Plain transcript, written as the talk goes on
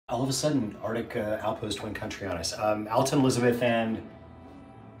all of a sudden, Arctic Outpost went country on us. Alton, Elizabeth, and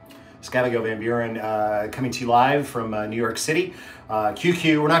Scabigo Van Buren coming to you live from New York City.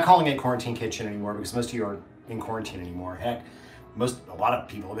 QQ, we're not calling it Quarantine Kitchen anymore because most of you aren't in quarantine anymore. Heck, a lot of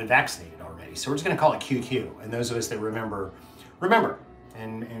people have been vaccinated already. So we're just gonna call it QQ. And those of us that remember.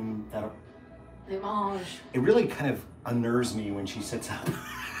 And that'll, it really kind of unnerves me when she sits up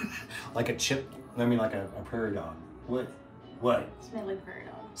like a like a prairie dog. What? Smedley prairie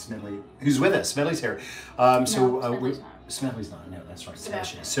dog. Smedley, who's with us? Smedley's here. Smedley's not. No, that's right.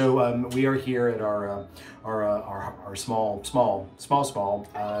 Sebastian. So we are here at our small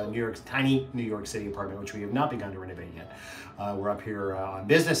tiny New York City apartment, which we have not begun to renovate yet. We're up here on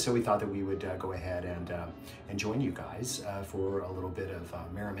business, so we thought that we would go ahead and join you guys for a little bit of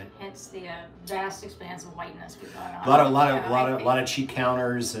merriment. It's the vast expanse of whiteness we've got on. A lot of cheap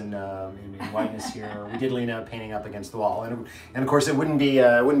counters and whiteness here. We did lean out painting up against the wall, and of course it wouldn't be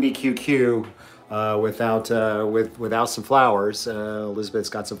QQ without some flowers. Elizabeth's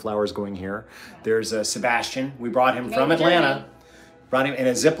got some flowers going here. There's Sebastian. We brought him from Atlanta. Brought him in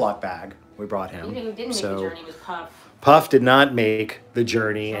a Ziploc bag. We brought him. Who didn't make the journey was Puff. Puff did not make the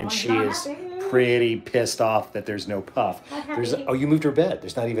journey, and she is pretty pissed off that there's no Puff. Oh, you moved her bed.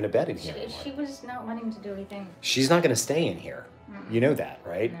 There's not even a bed in here anymore. She was not wanting to do anything. She's not going to stay in here. You know that,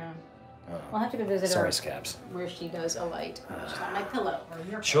 right? No. We'll have to go visit her. Sorry, Scabs. Where she does a light. She's on my pillow.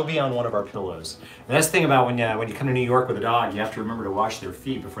 She'll be on one of our pillows. And that's the thing about when you come to New York with a dog, you have to remember to wash their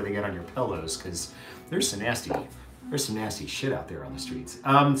feet before they get on your pillows, because there's some nasty shit out there on the streets.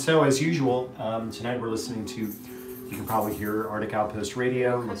 So as usual, tonight we're listening to, you can probably hear Arctic Outpost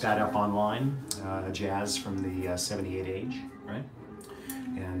Radio. Look that up online. Jazz from the 78 age, right?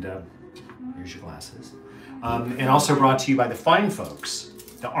 And here's your glasses. And also brought to you by the fine folks,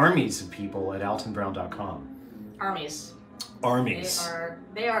 the armies of people at altonbrown.com. Armies.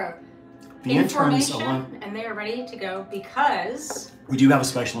 They are the in interns formation, and they are ready to go because we do have a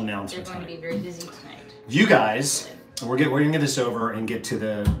special announcement. They're going to be very busy tonight. You guys, we're gonna get this over and get to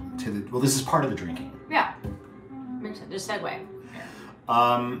the well, this is part of the drinking. Yeah. Makes sense. Just segue.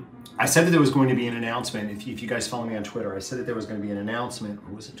 I said that there was going to be an announcement. If you guys follow me on Twitter, I said that there was going to be an announcement.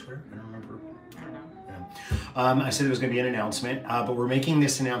 Or was it Twitter? I don't remember. I said there was going to be an announcement, but we're making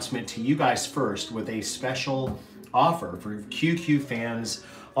this announcement to you guys first with a special offer for QQ fans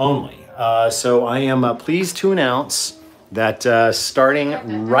only. So I am pleased to announce that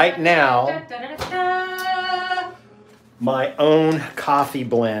starting right now, my own coffee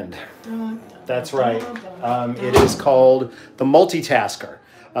blend. That's right. It is called the Multitasker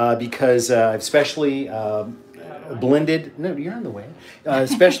because I've specially blended, no, you're on the way,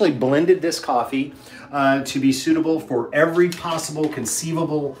 especially blended this coffee to be suitable for every possible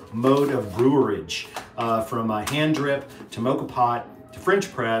conceivable mode of brewerage, from hand drip to mocha pot to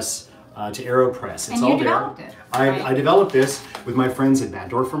French press to AeroPress. It's all there. I developed this with my friends at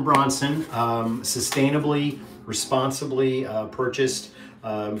Batdorf and Bronson, sustainably, responsibly purchased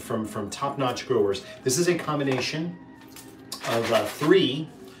from top-notch growers. This is a combination of 3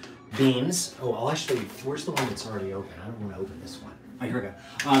 beans. Oh, I'll actually, where's the one that's already open? I don't want to open this one. Oh, here we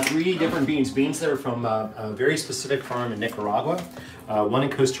go. 3 different beans that are from a very specific farm in Nicaragua, one in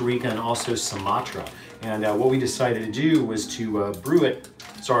Costa Rica, and also Sumatra. And what we decided to do was to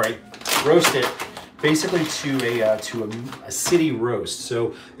roast it, basically to a city roast.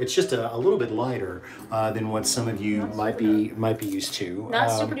 So it's just a little bit lighter than what some of you might be used to.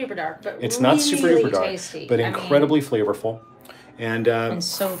 Not super duper dark, but it's really, not super duper dark, tasty. but incredibly flavorful. And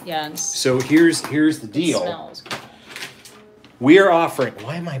so here's the deal. It smells. We are offering.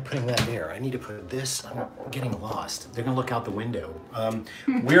 Why am I putting that there? I need to put this. I'm getting lost. They're gonna look out the window.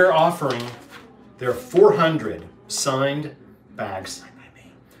 We're offering. There are 400 signed bags, signed by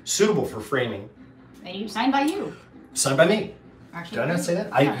me, suitable for framing. And you signed by you. Signed by me. Actually, did I not say that?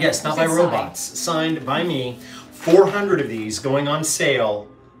 Yeah, yes, not by robots. Signed by me. 400 of these going on sale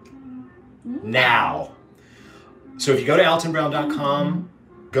now. So if you go to altonbrown.com,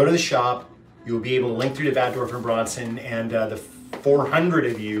 go to the shop, you will be able to link through to Batdorf and Bronson, and the 400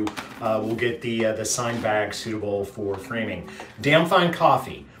 of you will get the signed bag suitable for framing. Damn fine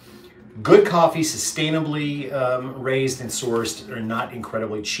coffee. Good coffee, sustainably raised and sourced, are not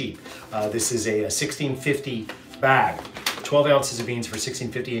incredibly cheap. This is a $16.50 bag, 12 ounces of beans for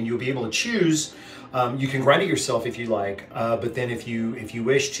 $16.50, and you'll be able to choose. You can grind it yourself if you like, but then if you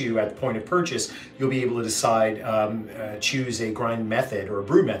wish to, at the point of purchase, you'll be able to decide, choose a grind method or a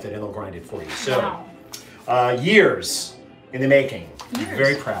brew method, and they'll grind it for you. So, years in the making. Years.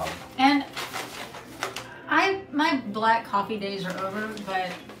 Very proud. And my black coffee days are over,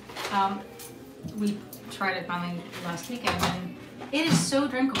 but we tried it finally last weekend, and It is so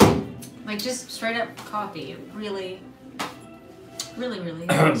drinkable. Like just straight up coffee. It really, really, really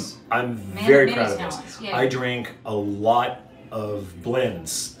is. I'm very many proud of talents. this. Yeah. I drank a lot of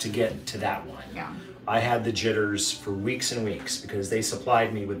blends to get to that one. Yeah. I had the jitters for weeks and weeks because they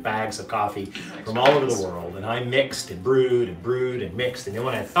supplied me with bags of coffee from all over the world, and I mixed and brewed and mixed, and then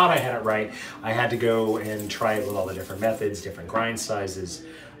when I thought I had it right, I had to go and try it with all the different methods, different grind sizes,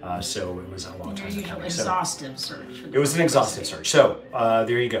 so it was a long time coming. Exhaustive search. It was an exhaustive search. So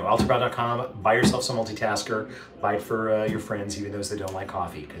there you go, alterbrow.com, buy yourself some multitasker, buy it for your friends, even those that don't like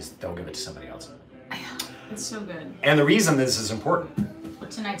coffee, because they'll give it to somebody else. It's so good. And the reason this is important,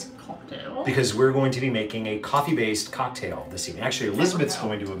 Tonight's cocktail. because we're going to be making a coffee-based cocktail this evening. Actually, Elizabeth's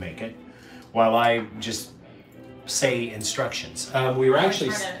going to make it while I just say instructions. We were actually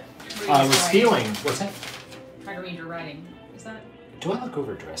we're stealing. What's that? Try to read your writing. Is that? Do I look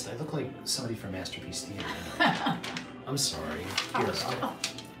overdressed? I look like somebody from Masterpiece Theater. I'm sorry. Here,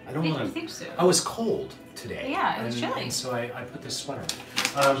 I don't want to. think so. I was cold today. Yeah, it was chilly. And so I put this sweater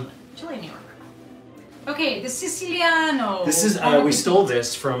on. Chilly in New York. Okay, the Siciliano. This is, we stole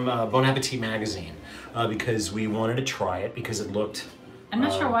this from Bon Appetit magazine because we wanted to try it because it looked... I'm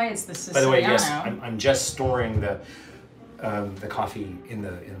not sure why it's the Siciliano. By the way, yes, I'm just storing the coffee in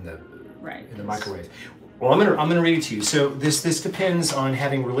the microwave. Well, I'm gonna read it to you. So this depends on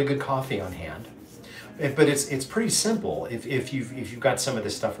having really good coffee on hand, but it's pretty simple if you've got some of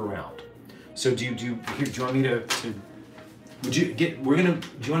this stuff around. So do you want me to would you get? Do you want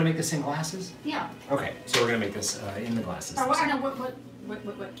to make this in glasses? Yeah. Okay, so we're gonna make this in the glasses. Or what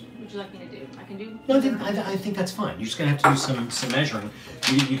would you like me to do? I can do. No, I think that's fine. You're just gonna have to do some measuring.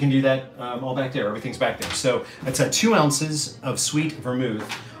 You can do that all back there. Everything's back there. So it's 2 ounces of sweet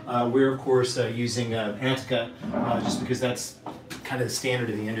vermouth. We're of course using Antica just because that's kind of the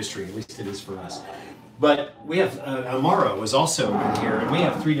standard of the industry. At least it is for us. But we have Amaro is also in here, and we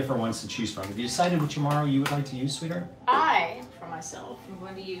have 3 different ones to choose from. Have you decided which Amaro you would like to use, sweetheart? I, for myself, am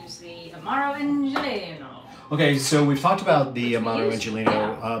going to use the Amaro Angelino. Okay, so we've talked about the Amaro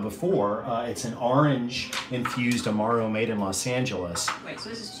Angelino before. It's an orange-infused Amaro made in Los Angeles. Wait, so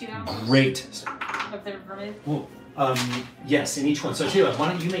this is 2 ounces? Great. Of the vermouth? Well, yes, in each one. So I tell you what, why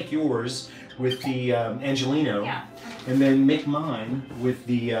don't you make yours with the Angelino, and then make mine with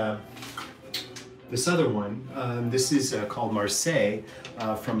the this other one. This is called Marseille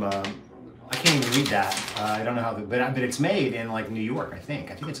from, I can't even read that. I don't know how, but it's made in like New York, I think.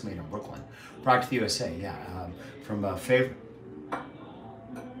 I think it's made in Brooklyn. Product USA, yeah. From Forthave.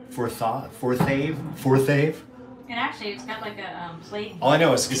 And actually, it's got like a plague. All I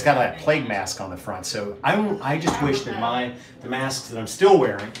know is it's got a plague mask on the front. So I just wish that the masks that I'm still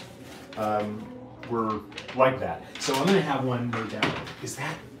wearing were like that. So I'm gonna have one made down. Is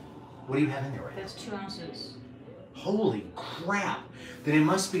that? What do you have in there right now? That's 2 ounces. Holy crap! Then it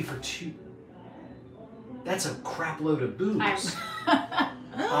must be for 2. That's a crap load of booze.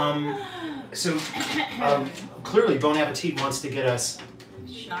 So clearly Bon Appetit wants to get us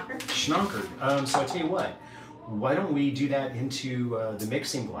schnockered. So I tell you what, why don't we do that into the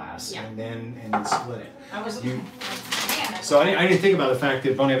mixing glass and then split it? So I didn't think about the fact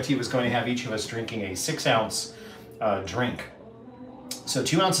that Bon Appetit was going to have each of us drinking a 6-ounce drink. So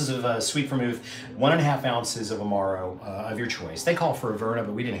 2 ounces of sweet vermouth, 1.5 ounces of Amaro of your choice. They call for Averna,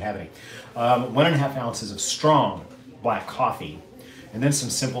 but we didn't have any. 1.5 ounces of strong black coffee, and then some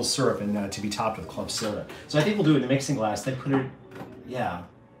simple syrup, and to be topped with club soda. So I think we'll do it in the mixing glass. Then put it,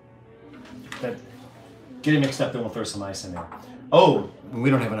 get it mixed up. Then we'll throw some ice in there. Oh, we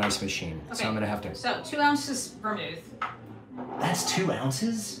don't have an ice machine, so I'm gonna have to. So 2 ounces vermouth. That's 2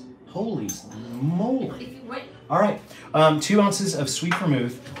 ounces. Holy moly! Wait. All right, 2 ounces of sweet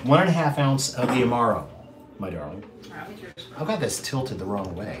vermouth, 1.5 ounce of the Amaro, my darling. I've got this tilted the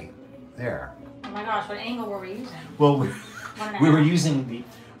wrong way. There. Oh my gosh, what angle were we using? Well, we were using the.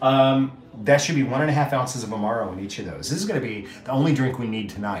 That should be 1.5 ounces of Amaro in each of those. This is going to be the only drink we need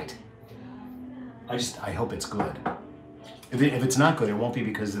tonight. I hope it's good. If it's not good, it won't be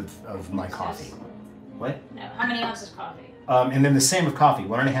because of my coffee. What? No. How many ounces coffee? And then the same with coffee,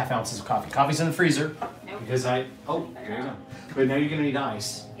 1.5 ounces of coffee. Coffee's in the freezer. Nope. Because there you go. But now you're gonna need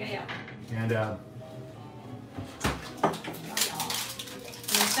ice. Yeah. And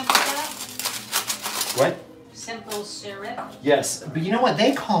simple syrup? What? Simple syrup? Yes, but you know what?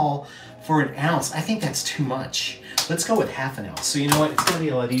 They call for 1 ounce. I think that's too much. Let's go with 1/2 ounce. So you know what? It's gonna be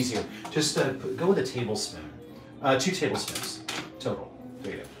a lot easier. Just go with a tablespoon. 2 tablespoons total.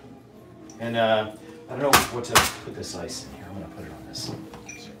 There you go. And I don't know what to put this ice in here. I'm gonna put it on this.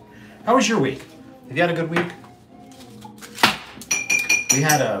 How was your week? Have you had a good week?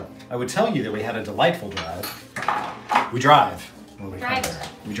 I would tell you that we had a delightful drive. We drive. when we Drive come it. there.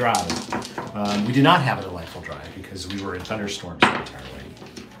 We drive. We did not have a delightful drive because we were in thunderstorms the entire way.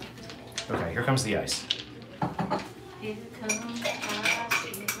 Okay, here comes the ice. Here comes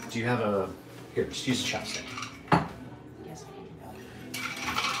ice. Do you have a... Here, just use a chopstick. Yes,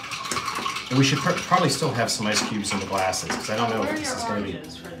 And we should probably still have some ice cubes in the glasses because I don't know if this is going to be...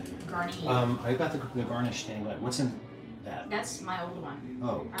 for garnish? I've got the garnish standing by. What's in that? That's my old one.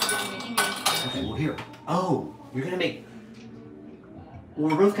 Oh. I'm making it. Okay, well here. Oh, you're going to make... Well,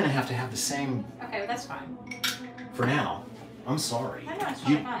 we're both going to have the same Okay, that's fine. for now. I'm sorry. I know, it's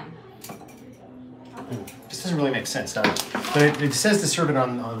totally fine. This doesn't really make sense, does it? But it says to serve it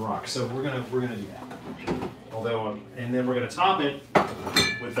on rocks, so we're gonna do that. Although, and then we're gonna top it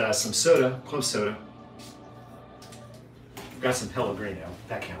with some soda, club soda. Got some Pellegrino.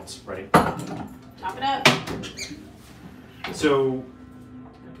 That counts, right? Top it up. So, Go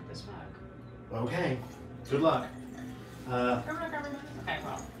put this mug. okay. Good luck. Okay,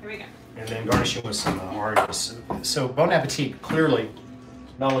 well, here we go. And then garnishing with some oranges. So, bon appetit. Clearly,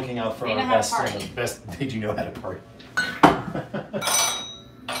 not looking out for They our know how to best. party. Best. They do know how to party.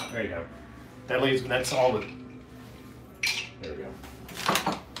 There you go. That leaves. That's all. There we go.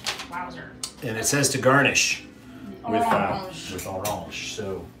 Wowzer. And it says to garnish with orange.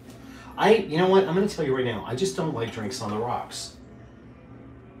 So, you know what? I'm going to tell you right now. I just don't like drinks on the rocks.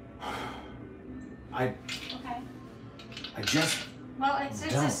 Okay. I just. Well, it's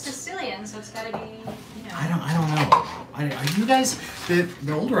Don't. a Sicilian, so it's got to be, you know. I don't know. Are you guys? The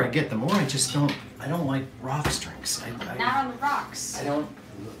older I get, the more I just don't. I don't like rocks drinks. Not on the rocks. I don't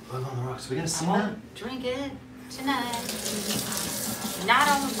live on the rocks. We gonna see I that? won't drink it tonight. Not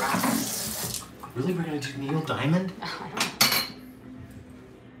on the rocks. Really, we're gonna do Neil Diamond? I don't know.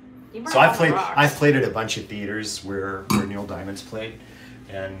 You So brought I've on the played. rocks. I've played at a bunch of theaters where Neil Diamond's played,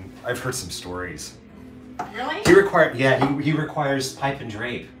 and I've heard some stories. Really? He requires pipe and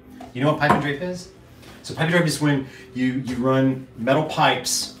drape. You know what pipe and drape is? So pipe and drape is when you run metal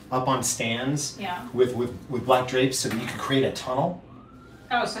pipes up on stands Yeah. with black drapes so that you can create a tunnel.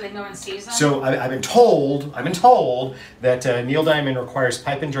 Oh, so that no one sees them? So I've been told that Neil Diamond requires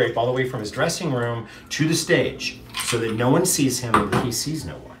pipe and drape all the way from his dressing room to the stage so that no one sees him and he sees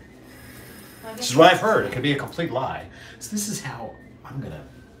no one. Well, This is what I've heard. It could be a complete lie. So this is how I'm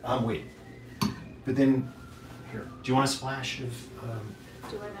gonna. Wait. But then, here. Do you want a splash of?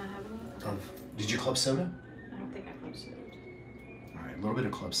 Do I not have any? Did you club soda? I don't think I posted. All right, a little bit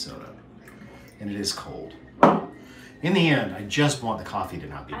of club soda, and it is cold. In the end, I just want the coffee to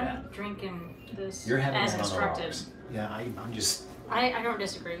not be bad. I'm drinking this You're having as it on the instructed. rocks. Yeah, I'm just. I don't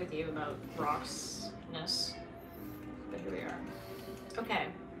disagree with you about rocksness, but here we are. Okay.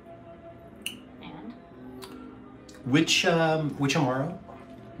 And? Which Amaro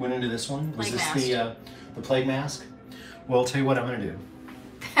went into this one? Was Plague this mask. the plague mask? Well, I'll tell you what I'm gonna do.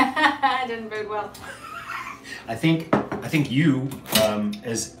 Didn't bode well. I think you,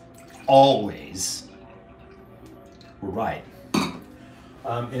 as always, were right.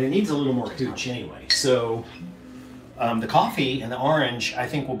 And it needs a little more hooch anyway. So the coffee and the orange, I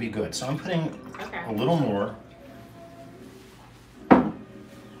think, will be good. So I'm putting a little more in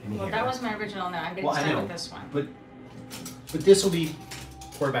Well, here. that was my original. Now I'm getting Well, I started know, with this one. but this will be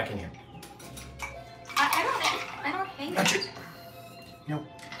poured back in here. I don't hate Gotcha. it. You know,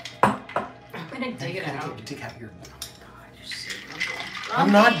 I'm gonna dig it out. Dig out your. God, you're so grumpy.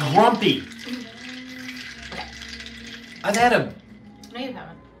 I'm not grumpy. Okay. I've had a. No, you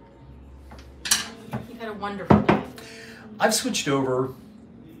haven't. You've had a wonderful day. I've switched over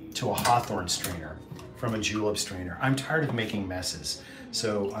to a Hawthorne strainer from a julep strainer. I'm tired of making messes,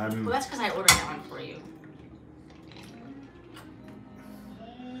 so I'm. Well, that's because I ordered that one for you.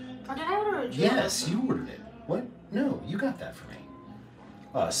 Or did I order a julep? Yes, you ordered it. What? No, you got that for me.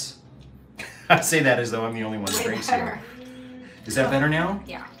 Us. I say that as though I'm the only one who Way drinks better. here. Is that better now?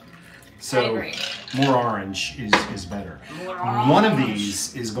 Yeah. So I agree. more orange is better. More One of orange.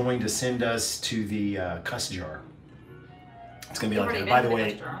 these is going to send us to the cuss jar. It's going to be You've like already that. By been the to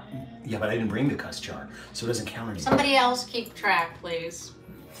way, the cuss jar. yeah, but I didn't bring the cuss jar, so it doesn't count anymore. Somebody else keep track, please.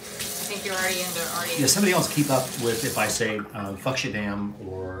 I think you're already Yeah, somebody else keep up with if I say fuck shit damn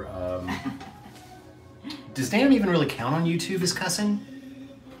or does damn even really count on YouTube as cussing?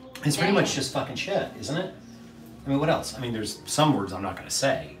 It's pretty much just fucking shit, isn't it? I mean, what else? I mean, there's some words I'm not going to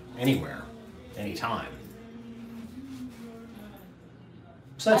say anywhere, anytime.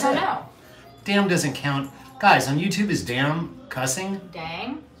 So that's I it. don't know. Damn doesn't count. Guys, on YouTube is damn cussing?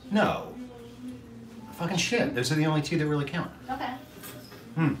 Dang. No. Fucking shit. Those are the only two that really count.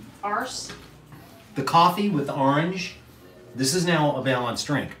 Okay. Arse. The coffee with the orange. This is now a balanced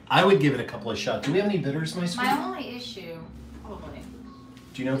drink. I would give it a couple of shots. Do we have any bitters, my sweet? My only issue. Oh, Probably.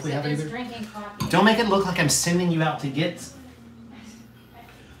 Do you know if we have any? Drinking coffee. Don't make it look like I'm sending you out to get.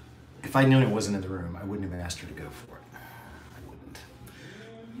 If I'd known it wasn't in the room, I wouldn't have asked her to go for it. I wouldn't.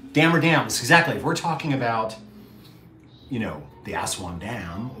 Dam or dams, exactly. If we're talking about, you know, the Aswan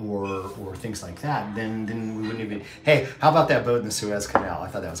Dam or things like that, then we wouldn't even. Hey, how about that boat in the Suez Canal? I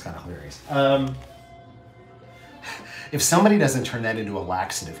thought that was kind of hilarious. If somebody doesn't turn that into a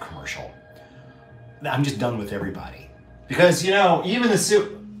laxative commercial, I'm just done with everybody. Because, you know, even the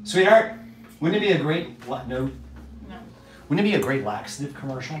sweetheart, wouldn't it be a great no? Wouldn't it be a great laxative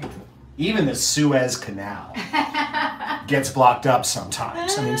commercial? Even the Suez Canal gets blocked up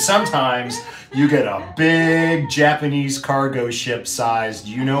sometimes. I mean, sometimes you get a big Japanese cargo ship sized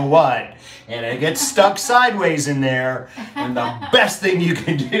you know what, and it gets stuck sideways in there, and the best thing you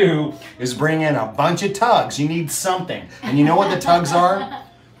can do is bring in a bunch of tugs. You need something. And you know what the tugs are?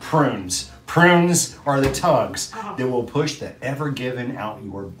 Prunes. Prunes are the tugs that will push the Ever Given out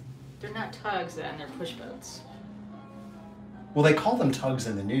your... They're not tugs, then. They're push boats. Well, they call them tugs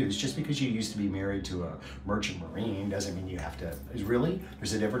in the news. Just because you used to be married to a merchant marine doesn't mean you have to... Really?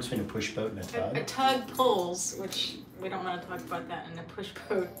 There's a difference between a push boat and a tug? A tug pulls, which we don't want to talk about that, and a push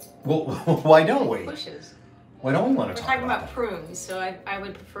boat... Well, why don't we? Pushes. Why don't we want to talk about We're talking about that? Prunes, so I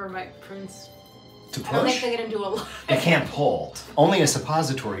would prefer my prunes... To push? I don't think they get into a lot. They can't pull. Only a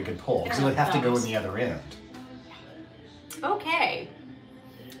suppository could pull, because it would have to go in the other end. Okay.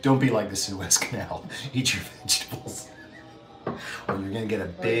 Don't be like the Suez Canal. Eat your vegetables. Or you're going to get a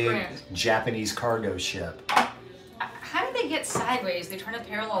big Japanese cargo ship. How did they get sideways? They turn a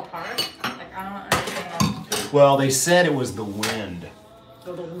parallel park? Like, I don't understand. Well, they said it was the wind.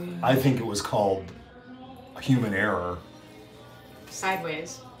 Oh, the wind. I think it was called human error.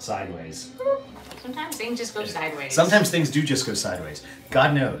 Sideways. Sideways. Sometimes things just go sideways. Sometimes things do just go sideways.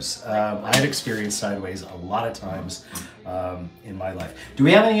 God knows. I've experienced sideways a lot of times in my life. Do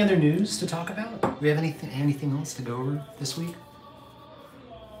we have any other news to talk about? Do we have anything else to go over this week?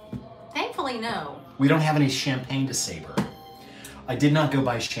 Thankfully, no. We don't have any champagne to savor. I did not go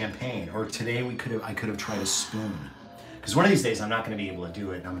buy champagne, or today I could have tried a spoon. Because one of these days I'm not going to be able to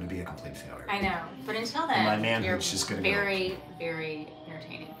do it, and I'm going to be a complete failure. I know, but until then, my manhood's just going to very, very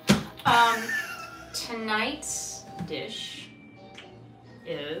entertaining. Tonight's dish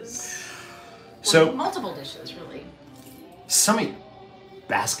is multiple dishes, really. Some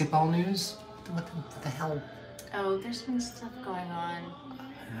basketball news? What the hell? Oh, there's been stuff going on.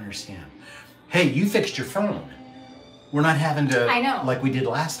 I don't understand. Hey, you fixed your phone. We're not having to, I know, like we did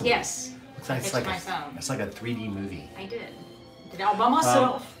last week. Yes. It's like a 3D movie. I did it all by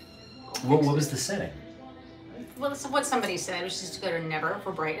myself. What was the setting? Well, that's what somebody said. It was just to go to never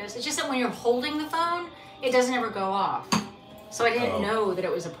for brightness. It's just that when you're holding the phone, it doesn't ever go off. So I didn't know that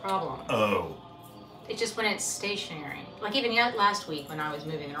it was a problem. Oh. It's just when it's stationary. Like even last week when I was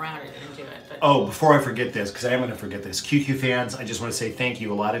moving it around, it didn't do it. But... Oh, before I forget this, because I am going to forget this. QQ fans, I just want to say thank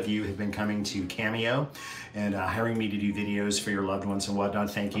you. A lot of you have been coming to Cameo and hiring me to do videos for your loved ones and whatnot.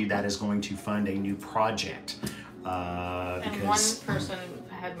 Thank you. That is going to fund a new project. And one person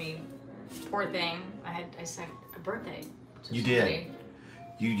had me, poor thing, I sang a birthday to You somebody.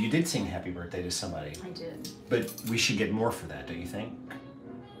 did. You did sing happy birthday to somebody. I did. But we should get more for that, don't you think?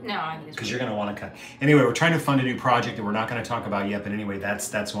 No, I think it's because you're going to want to cut. Anyway, we're trying to fund a new project that we're not going to talk about yet. But anyway,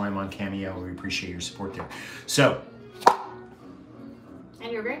 that's why I'm on Cameo. We appreciate your support there. So.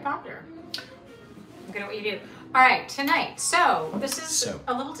 And you're very popular. I'm good at what you do. All right, tonight. So this is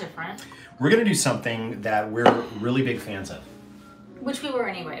a little different. We're going to do something that we're really big fans of. Which we were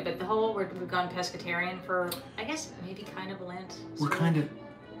anyway, but we've gone pescatarian for, I guess, maybe kind of Lent. We're kind of...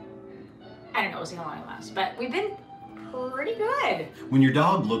 I don't know, we'll see how long it lasts. But we've been pretty good. When your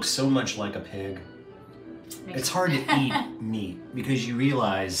dog looks so much like a pig, it's hard to eat meat because you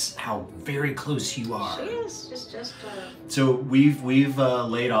realize how very close you are. She is just. So we've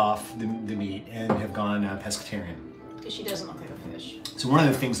laid off the meat and have gone pescatarian. Because she doesn't look like a fish. So one of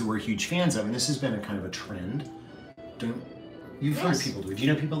the things that we're huge fans of, and this has been a kind of a trend. You've heard people do it. Do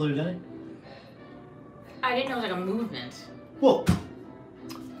you know people that have done it? I didn't know it was like a movement. Well,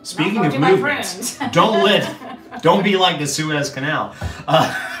 speaking of movements, don't be like the Suez Canal.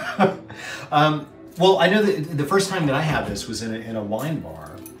 Well, I know that the first time that I had this was in a wine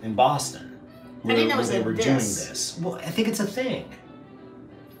bar in Boston, where they were doing this. Well, I think it's a thing.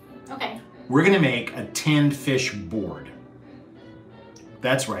 Okay. We're going to make a 10-fish board.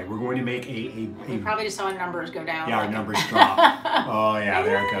 That's right. We're going to make a we probably just saw our numbers go down. Yeah, our numbers drop. Oh yeah,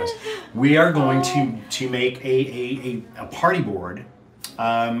 there it goes. We are going to make a party board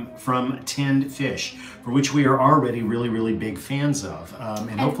from tinned fish, for which we are already really, really big fans of.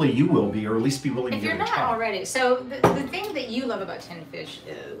 And hopefully you will be, or at least be willing to give it a try. If you're not already. So the thing that you love about tinned fish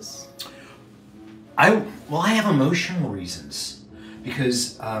is? I have emotional reasons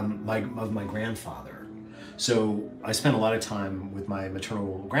because of my grandfather. So I spent a lot of time with my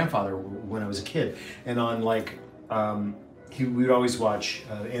maternal grandfather when I was a kid, and on we would always watch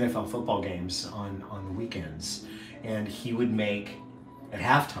NFL football games on the weekends, and he would make, at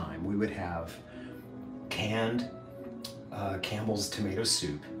halftime, we would have canned Campbell's tomato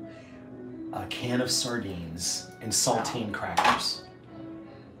soup, a can of sardines, and saltine crackers.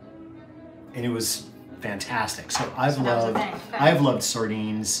 And it was fantastic. So I've loved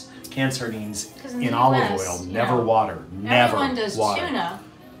sardines, canned sardines in olive oil, never water, never everyone does water. Tuna.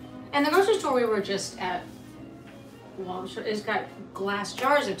 And the grocery store we were just at, it's got glass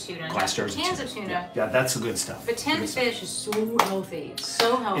jars of tuna, cans of tuna. Yeah, that's the good stuff. But tinned fish is so healthy,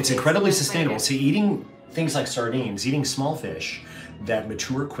 so healthy. It's incredibly sustainable. See, eating things like sardines, eating small fish that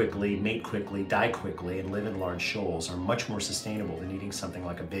mature quickly, mate quickly, die quickly, and live in large shoals are much more sustainable than eating something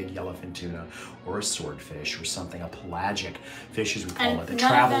like a big yellowfin tuna or a swordfish or something, a pelagic fish as we call it, that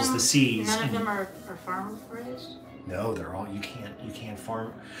travels the seas. None of them are farm raised? No, they're all, you can't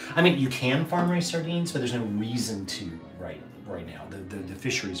farm. I mean, you can farm raised sardines, but there's no reason to right now. The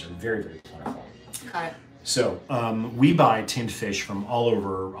fisheries are very, very plentiful. Got it. So we buy tinned fish from all over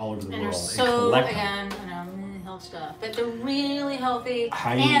the world and collect them. Health stuff, but they're really healthy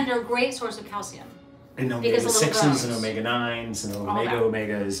and they're a great source of calcium. And omega-6s and omega-9s and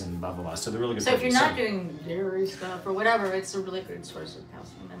omegas and blah, blah, blah. So they're really good. So if you're not doing dairy stuff or whatever, it's a really good source of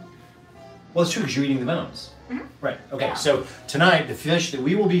calcium. Well, it's true because you're eating the bones. Mm-hmm. Right. Okay. Yeah. So tonight, the fish that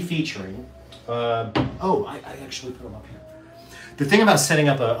we will be featuring. I actually put them up here. The thing about setting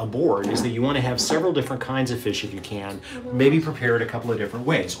up a board is that you want to have several different kinds of fish if you can. Maybe prepare it a couple of different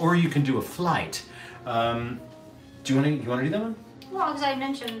ways, or you can do a flight. Do you want to do that one? Well, because I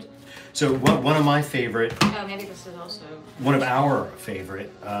mentioned. So one of my favorite. Oh, maybe this is also. One of our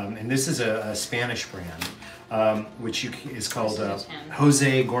favorite, and this is a Spanish brand, which is called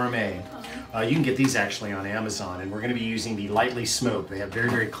Jose Gourmet. You can get these actually on Amazon, and we're going to be using the lightly smoked. They have very,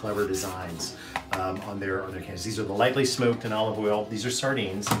 very clever designs on their cans. These are the lightly smoked in olive oil. These are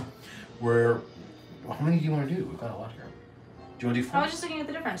sardines. How many do you want to do? We've got a lot here. Do you want to do 4? I was just looking at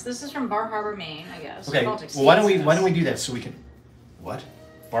the difference. This is from Bar Harbor, Maine, I guess. Okay. Well, why don't we do that so we can what?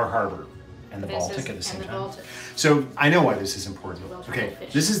 Bar Harbor and the Baltic at the same time. So I know why this is important. Okay,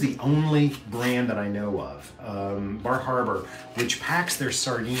 this is the only brand that I know of, Bar Harbor, which packs their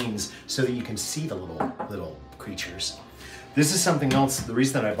sardines so that you can see the little creatures. This is something else. The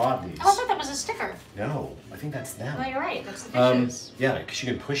reason that I bought these. Oh, I thought that was a sticker. No, I think that's them. No, you're right. That's the fishes. Yeah, because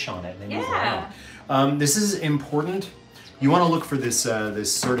you can push on it and they move around. This is important. You want to look for this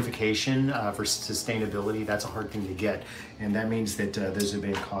certification for sustainability. That's a hard thing to get, and that means that those have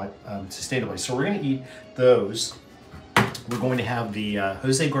been caught sustainably. So we're going to eat those. We're going to have the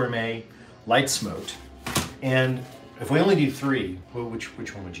Jose Gourmet light smoked, and if we only do 3,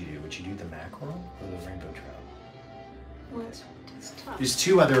 which one would you do? Would you do the mackerel or the rainbow trout? Well, it's tough. There's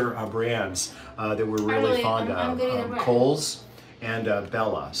 2 other brands that we're really fond of, Coles and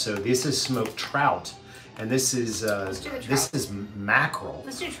Bella. So this is smoked trout. And this is mackerel.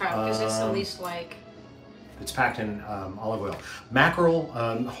 Let's do trout because it's at least like. It's packed in olive oil. Mackerel,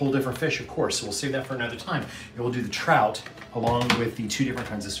 a whole different fish, of course. So we'll save that for another time. And we'll do the trout along with the 2 different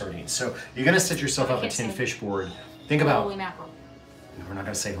kinds of sardines. So you're gonna set yourself up a tinned fish board. Think about. Holy mackerel. We're not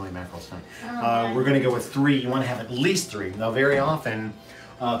gonna say holy mackerel tonight. We're gonna go with 3. You want to have at least 3. Now, very often,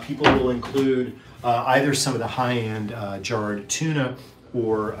 people will include either some of the high-end jarred tuna,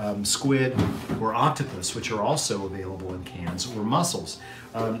 or squid, or octopus, which are also available in cans, or mussels.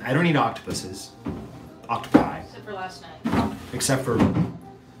 I don't eat octopuses. Octopi. Except for last night. Except for...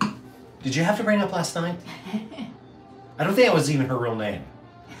 Did you have to bring up last night? I don't think that was even her real name.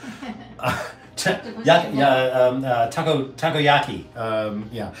 Takoyaki.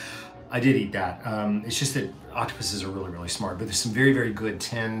 Yeah, I did eat that. It's just that octopuses are really, really smart, but there's some very, very good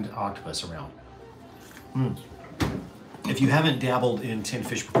tinned octopus around. If you haven't dabbled in tinned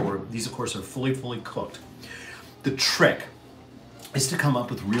fish before, these of course are fully cooked. The trick is to come up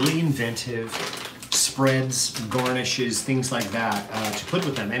with really inventive spreads, garnishes, things like that to put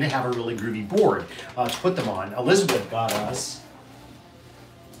with them, and to have a really groovy board to put them on. Elizabeth got us.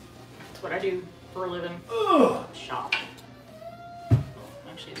 That's what I do for a living. Shop.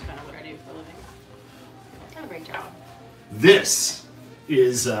 Actually, it's kind of what I do for a living. Done a great job. This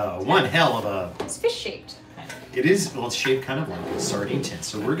is one hell of a... It's fish shaped. It is, well, it's shaped kind of like a sardine tin.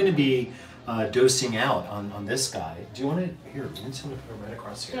 So we're going to be dosing out on this guy. Do you want to, here, I'm just going to put it right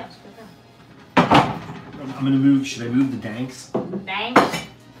across here. Yeah, I'm going to move, should I move the danks?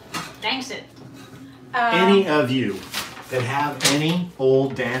 Danks it. Any of you that have any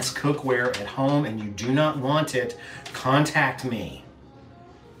old dance cookware at home and you do not want it, contact me.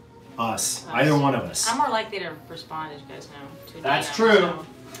 Us. Either one of us. I'm more likely to respond, as you guys know. To That's DM, true. So.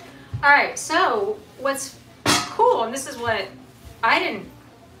 All right, so what's cool, and this is what I didn't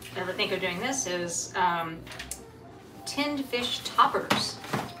ever think of doing this, is tinned fish toppers.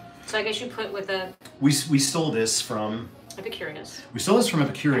 So I guess you put with a... We stole this from... Epicurious. We stole this from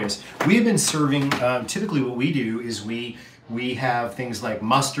Epicurious. We have been serving, typically what we do is we have things like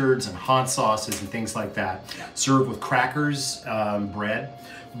mustards and hot sauces and things like that, served with crackers, bread.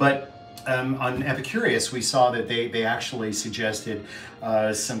 But on Epicurious, we saw that they actually suggested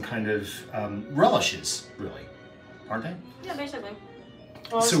some kind of relishes, really, aren't they? Yeah, basically.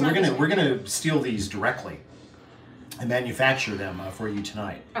 Well, so we're gonna steal these directly and manufacture them for you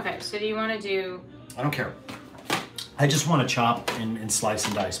tonight. Okay, so do you want to do... I don't care. I just want to chop and slice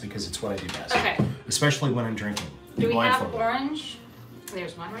and dice because it's what I do best. Okay. Especially when I'm drinking. Do we have orange?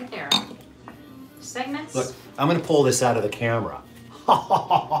 There's one right there. Segments. Look, I'm going to pull this out of the camera.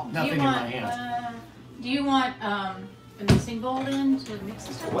 Nothing in my hands. Do you want a mixing bowl then to mix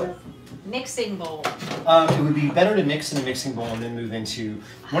the stuff? What? Mixing bowl. It would be better to mix in a mixing bowl and then move into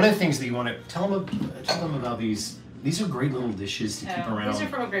one of the things that you want to tell them about these. These are great little dishes to keep around. These are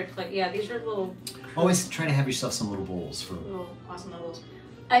from a great plate. Yeah, these are little. Always try to have yourself some little bowls for. Little awesome bowls.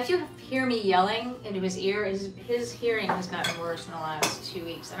 If you hear me yelling into his ear, his hearing has gotten worse in the last 2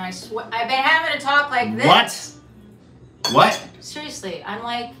 weeks, and I swear I've been having to talk like this. What? Seriously,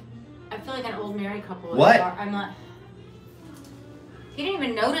 I feel like an old married couple. What? I'm not. He didn't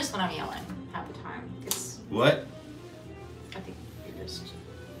even notice when I'm yelling half the time. What? I think you're just.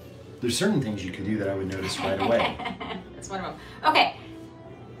 There's certain things you could do that I would notice right away. That's one of them. Okay.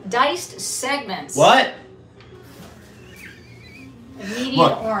 Diced segments. What? Medium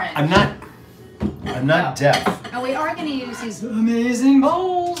Look, orange. I'm not deaf. Oh, we are going to use these amazing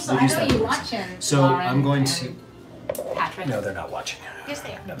bowls. I know you're watching. So Lauren I'm going to. Patrick. No, they're not watching. Yes,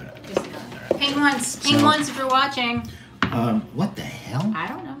 they are. No, they're not. Yes, they are. Ping once. Ping once if you're watching. What the hell? I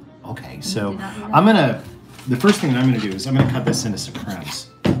don't know. Okay, so I'm gonna. The first thing that I'm gonna do is I'm gonna cut this into supremes.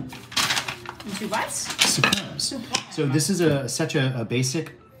 Into what? Supremes. So this is such a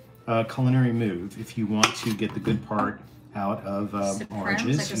basic culinary move. If you want to get the good part out of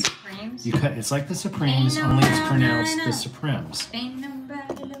oranges, like the Supremes? you cut. It's like the Supremes, only it's pronounced the Supremes.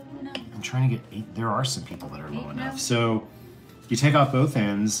 I'm trying to get. There are some people that are low enough. So you take off both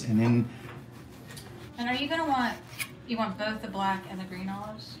ends, and then. And are you gonna want? You want both the black and the green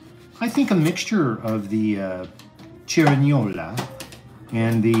olives? I think a mixture of the Cerignola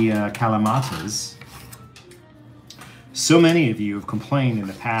and the Calamatas. So many of you have complained in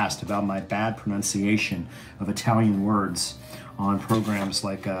the past about my bad pronunciation of Italian words on programs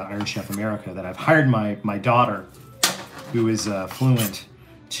like Iron Chef America that I've hired my daughter, who is fluent,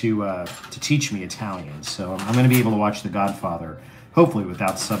 to teach me Italian. So I'm going to be able to watch The Godfather, hopefully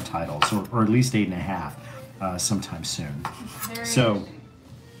without subtitles, or at least 8.5 sometime soon. So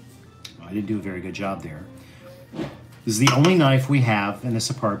I didn't do a very good job there. This is the only knife we have in this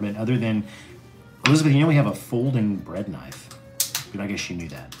apartment other than, Elizabeth, you know we have a folding bread knife. But I guess you knew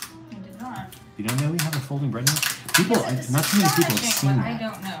that. I did not. You don't know we have a folding bread knife? People, not too many people have seen that. I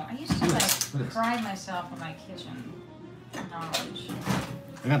don't know. I used to pride myself on my kitchen knowledge.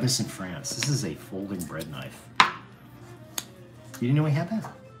 I got this in France. This is a folding bread knife. You didn't know we had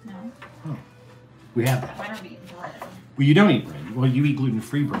that? No. Oh. We have that. I don't eat bread. Well, you don't eat bread. Well, you eat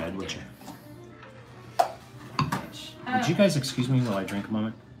gluten-free bread, which... Would you guys excuse me while I drink a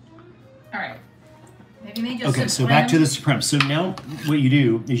moment? All right. Maybe they just okay, so back to the Supreme. So now what you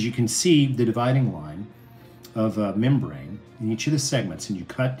do is you can see the dividing line of membrane in each of the segments, and you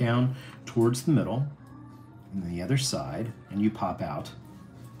cut down towards the middle and the other side, and you pop out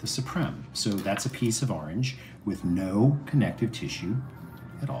the Supreme. So that's a piece of orange with no connective tissue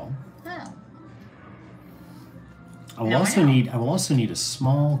at all. Oh. I will also need a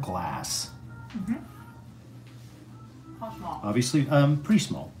small glass. Mm-hmm. How small? Obviously, pretty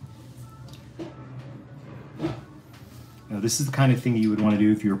small. Now, this is the kind of thing you would want to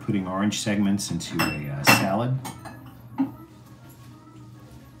do if you were putting orange segments into a salad.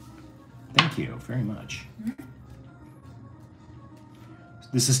 Thank you very much. Mm-hmm.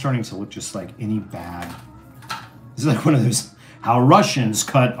 This is starting to look just like any bad. This is like one of those how Russians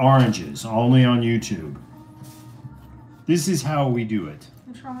cut oranges only on YouTube. This is how we do it.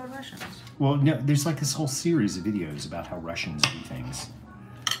 What's wrong with Russians? Well, no, there's like this whole series of videos about how Russians do things.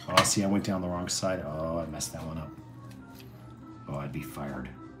 Oh, see, I went down the wrong side. Oh, I messed that one up. Oh, I'd be fired.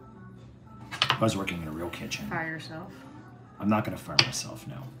 If I was working in a real kitchen. Fire yourself. I'm not going to fire myself,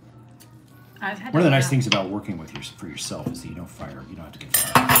 no. One of the nice things about working for yourself is that you don't have to get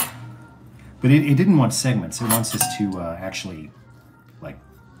fired. But it didn't want segments. It wants us to actually, like,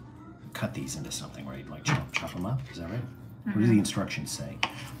 cut these into something, right? Like chop them up. Is that right? What do the instructions say?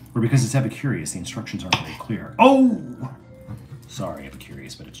 Or because it's Epicurious, the instructions aren't very clear. Oh! Sorry,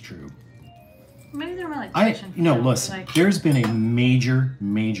 Epicurious, but it's true. Maybe they're like listen, like... there's been a major,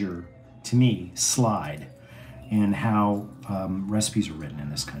 to me, slide in how recipes are written in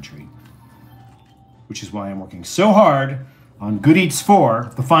this country. Which is why I'm working so hard on Good Eats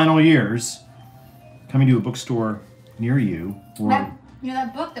 4, the final years, coming to a bookstore near you. Or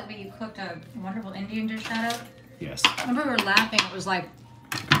that book that we cooked a wonderful Indian dish out of? Yes. I remember we were laughing. It was like...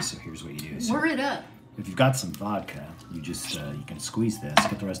 Okay, so here's what you do. So whir it up. If you've got some vodka, you just, you can squeeze this,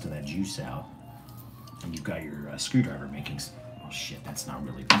 get the rest of that juice out, and you've got your screwdriver making... Oh, shit, that's not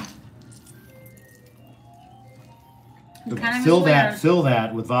really... Okay, fill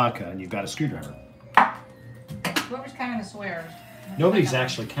that with vodka, and you've got a screwdriver. Whoever's counting the swears. Nobody's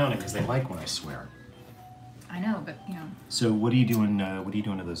actually counting because they like when I swear. I know, but you know. So what are you doing? What are you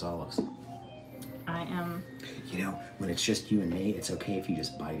doing to those olives? I am. You know, when it's just you and me, it's okay if you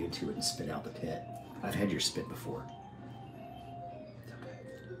just bite into it and spit out the pit. I've had your spit before. It's okay.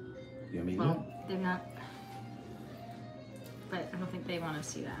 You want me to do it? They're not. But I don't think they want to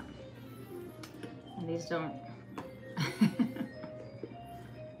see that. And these don't.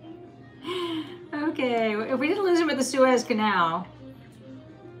 Okay, if we didn't lose him at the Suez Canal.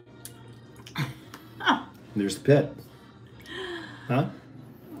 There's the pit. Huh?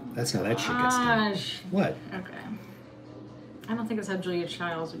 That's how that shit gets done. What? Okay. I don't think it's how Julia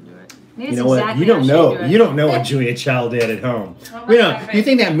Childs would do it. Maybe you know what? You don't know. You don't know what Julia Child did at home. You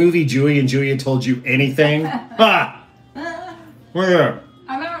think that movie Julie and Julia told you anything? Ha! Where?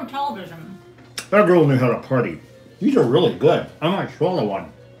 I remember on television. That girl knew how to party. These are really good. I might swallow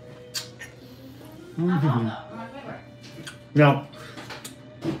one. Mm-hmm. Now,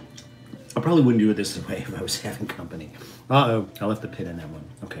 I probably wouldn't do it this way if I was having company. Uh-oh, I left the pit in that one.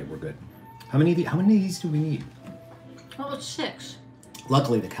 Okay, we're good. How many of these do we need? Well, it's 6.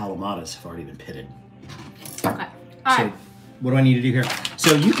 Luckily, the Kalamatas have already been pitted. Okay. All right. What do I need to do here?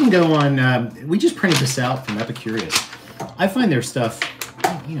 So you can go on, we just printed this out from Epicurious. I find their stuff,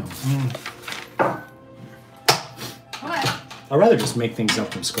 you know, I'd rather just make things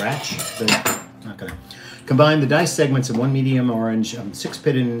up from scratch, but I'm not gonna. Combine the diced segments of 1 medium orange, 6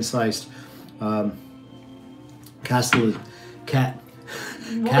 pitted and sliced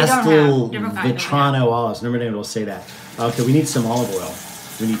Castelvetrano olives. Never been able to say that. Okay, we need some olive oil.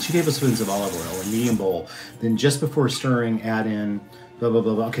 We need 2 tablespoons of olive oil, a medium bowl. Then just before stirring, add in blah, blah,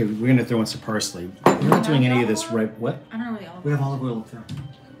 blah, blah. Okay, we're gonna throw in some parsley. We're not doing any of this right. What? I don't know where the olive oil. We have olive oil up there.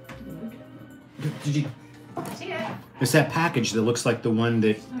 Did you? See it? It's that package that looks like the one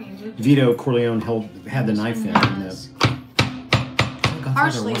that Vito Corleone had the knife in.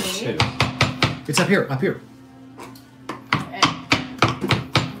 Parsley. It's up here,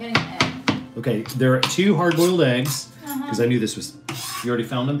 Okay, there are 2 hard-boiled eggs, because I knew this was, you already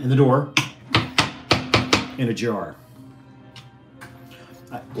found them, in the door, in a jar.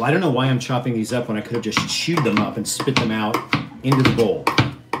 Well, I don't know why I'm chopping these up when I could have just chewed them up and spit them out into the bowl.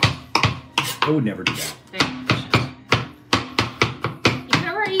 I would never do that.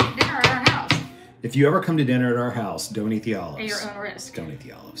 If you ever come to dinner at our house, don't eat the olives. At your own risk. Don't eat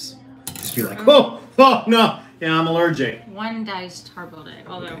the olives. Just be like, oh, no, yeah, I'm allergic. 1 diced hard-boiled egg,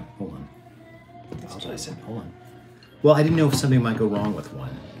 although... Okay, hold on. I'll dice it. Hold on. Well, I didn't know if something might go wrong with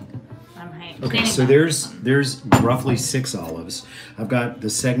one. Okay, so there's roughly 6 olives. I've got the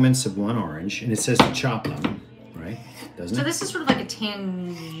segments of 1 orange, and it says to chop them, right? Doesn't it? So this is sort of like a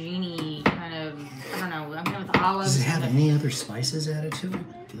tangini kind of, I don't know, I'm going with the olives. Does it have any other spices added to it?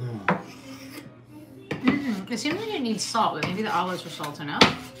 No. It seems like it needs salt, but maybe the olives are salt enough.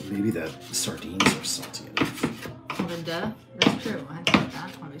 Maybe the sardines are salty enough. Well, then duh. That's true. I had to put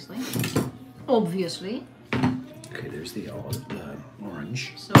that, obviously. Obviously. Okay, there's the olive,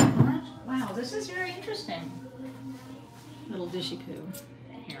 orange. So orange? Wow, this is very interesting. Little dishy poo.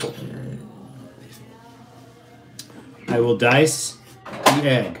 Here. I will dice the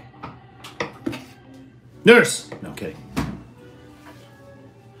egg. Nurse! No, kidding.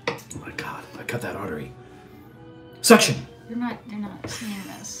 Oh my God, I cut that artery. Suction! They're not seeing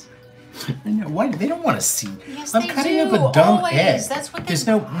this. I know. Why? They don't want to see. Yes, I'm cutting up a dumb egg. That's what they... There's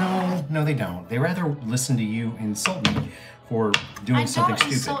no, they don't. They rather listen to you insult me for doing something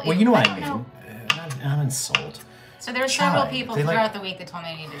stupid. Well, you know what I mean. Not insult. So there's several people throughout the week that told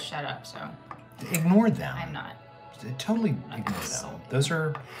me I need to shut up. So ignore them. I'm not. Totally ignore them. Those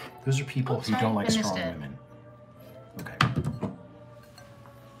are people who don't like strong women. Okay.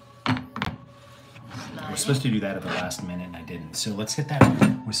 We're supposed to do that at the last minute, and I didn't. So let's hit that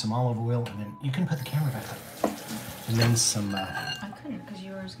with some olive oil, and then you can put the camera back up. And then some... I couldn't, because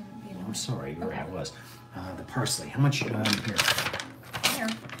yours going to be... I'm sorry, you're right, it was. The parsley. How much... here. Here.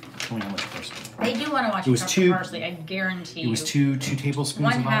 Tell me how much parsley. They do want to watch you cook parsley, I guarantee you. It was two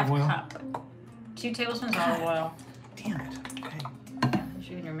tablespoons of olive oil? 1/2 cup. 2 tablespoons of olive oil. Damn it. Okay. Yeah,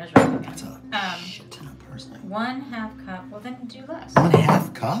 you're in your measuring. That's a shit ton of parsley. 1/2 cup. Well, then do less.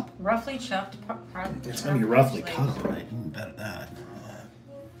 1/2 cup? Roughly chopped. It's going to be roughly cut, all right. Even better that.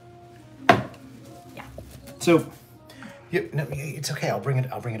 Yeah. So, no, it's okay. I'll bring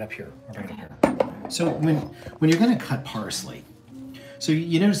it up here. So when you're going to cut parsley, so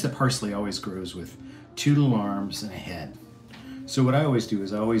you notice that parsley always grows with 2 little arms and a head. So what I always do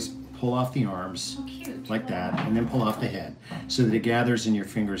is I always pull off the arms like that, and then pull off the head, so that it gathers in your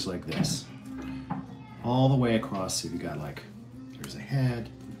fingers like this, all the way across. So you got like, there's a head,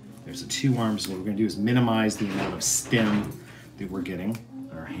 there's the 2 arms. What we're going to do is minimize the amount of stem that we're getting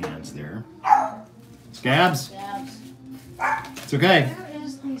on our hands there. Scabs. It's okay. Where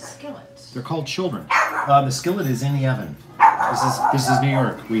is the skillet? They're called children. The skillet is in the oven. This is New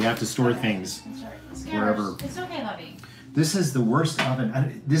York. We have to store things wherever. It's okay, Lovey. This is the worst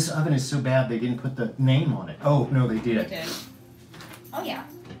oven. This oven is so bad they didn't put the name on it. Oh no, they did. They did. Oh yeah.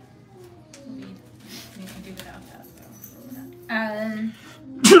 We can do without that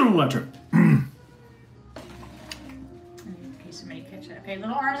though. General Electric. Piece of mini kitchen. Okay,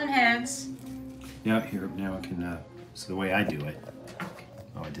 little arms and heads. Yeah, here now I can. So the way I do it.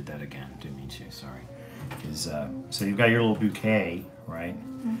 Oh, I did that again. Didn't mean to. Sorry. Is so you've got your little bouquet, right?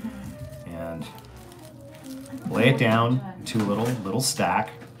 Mm-hmm. And lay it down into a little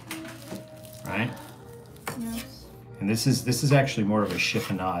stack, right? Yes. And this is actually more of a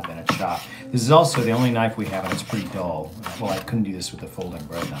chiffonade than a chop. This is also the only knife we have, and it's pretty dull. Well, I couldn't do this with the folding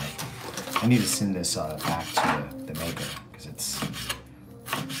bread knife. I need to send this back to the maker because it's.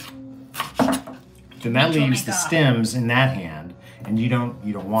 Then that leaves the stems in that hand, and you don't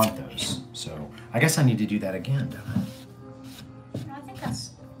want those. So I guess I need to do that again, don't I? No, I think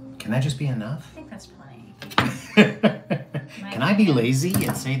that's. Can that just be enough? I think that's plenty. Can I be lazy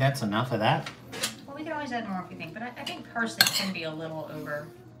and say that's enough of that? Well, we can always add more if we think, but I think parsley can be a little over.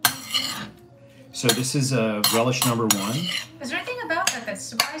 So this is relish number 1. Is there anything about that that's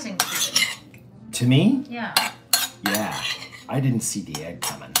surprising to you? To me? Yeah. Yeah. I didn't see the egg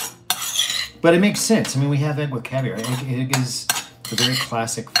coming. But it makes sense. I mean, we have egg with caviar. Egg is a very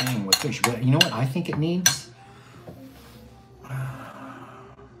classic thing with fish. But you know what I think it needs?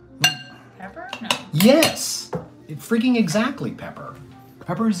 Pepper? No. Yes! Freaking exactly pepper.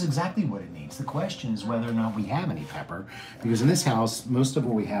 Pepper is exactly what it needs. The question is whether or not we have any pepper. Because in this house, most of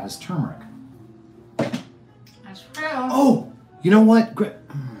what we have is turmeric. That's true. Oh! You know what?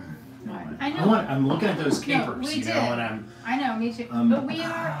 I know. I'm looking at those capers, we you did. know, and I know, me too. But we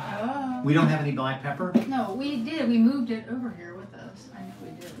are. we don't have any black pepper? No, we did. We moved it over here with us. I know we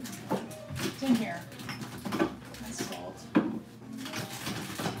did. It's in here. That's salt.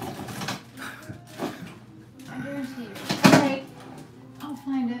 I guarantee you. Alright. I'll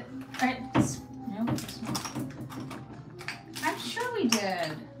find it. Alright. This one. I'm sure we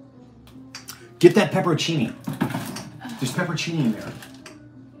did. Get that pepperoncini. There's pepperoncini in there.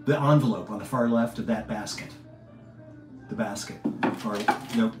 The envelope on the far left of that basket. The basket. Or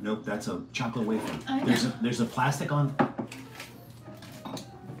nope, that's a chocolate wafer. There's a plastic on.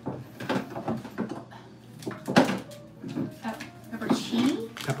 Pepperoncini?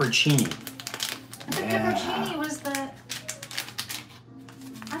 Pepperoncini. I thought pepperoncini was the.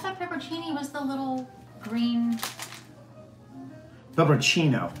 I thought pepperoncini was the little green.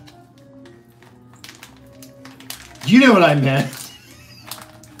 Pepperoncino. You know what I meant.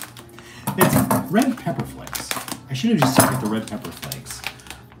 It's red pepper flakes. I should have just stuck with the red pepper flakes.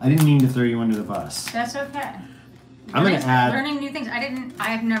 I didn't mean to throw you under the bus. That's okay. I'm going to add... Learning new things. I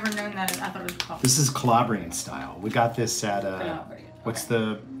have never known that. I thought it was called... This is Calabrian style. We got this at... what's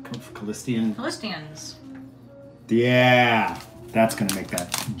the... Calistian? Calistians. Yeah. That's going to make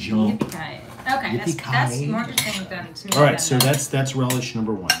that jump. Yippee-ki-yay. Okay, that's more interesting than to me. All right, so that's relish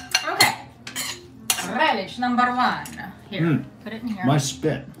number 1. Okay. Relish number 1. Here, put it in here. My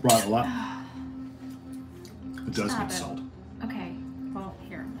spit brought a lot. It does need salt. Okay, well,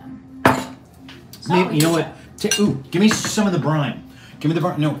 here then. Maybe, you know what? Ooh, give me some of the brine. Give me the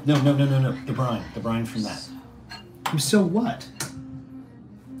brine. No. The brine. The brine from that. So what?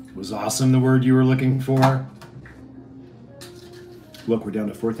 Was awesome the word you were looking for? Look, we're down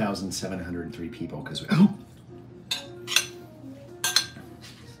to 4,703 people because the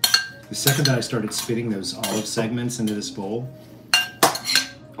second that I started spitting those olive segments into this bowl,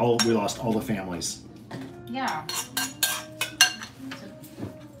 we lost all the families. Yeah.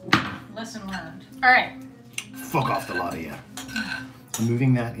 Lesson learned. All right. Fuck off the lot of you. I'm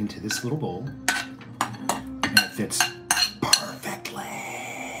moving that into this little bowl, and it fits perfectly.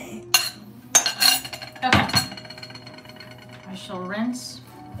 Okay. I shall rinse.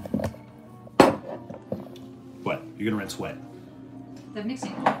 What? You're gonna rinse what? The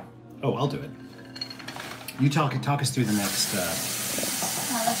mixing bowl. Oh, I'll do it. You talk us through the next. Oh,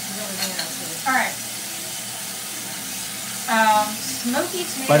 that's really good. All right. Smoky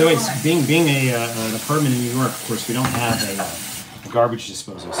tomato. By the way, being an apartment in New York, of course, we don't have a garbage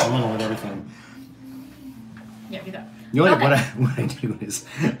disposal, so I'm gonna let everything. Yeah, do that. You know what I do is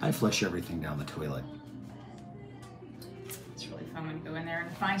I flush everything down the toilet. It's really fun when you go in there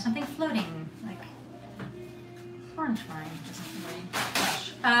and find something floating, like orange wine doesn't really flush.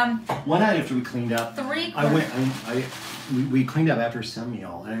 One night after we cleaned up, we cleaned up after some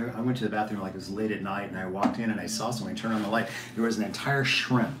meal, and I went to the bathroom like it was late at night, and I walked in and I saw something, turned on the light, there was an entire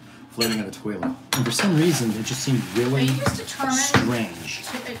shrimp floating in the toilet. And for some reason, it just seemed really strange.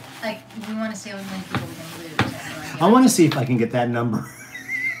 Like, we want to see how many people we can lose. I want to see if I can get that number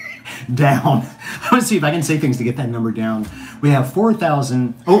down. I want to see if I can say things to get that number down. We have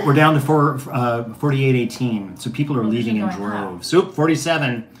 4,000. Oh, we're down to 4818. So people are leaving in droves. So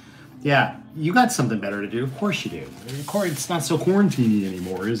 47. Yeah, you got something better to do. Of course you do. It's not so quarantine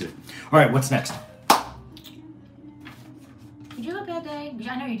anymore, is it? All right, what's next? Did you have a bad day?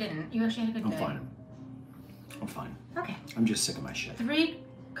 I know you didn't. You actually had a good day. I'm fine. Okay. I'm just sick of my shit. 3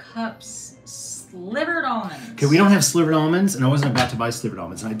 cups slivered almonds. Okay, we don't have slivered almonds, and I wasn't about to buy slivered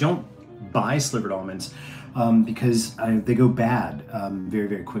almonds, and I don't buy slivered almonds because they go bad very,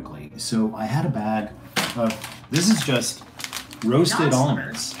 very quickly. So I had a bag of, this is just roasted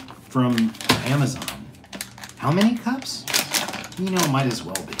almonds from Amazon. How many cups? You know, might as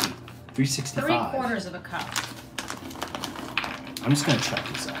well be. 365. 3/4 of a cup. I'm just gonna check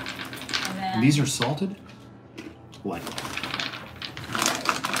this out. And these are salted? Lightly.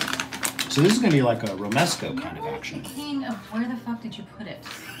 So this is gonna be like a Romesco kind of action. King of where the fuck did you put it?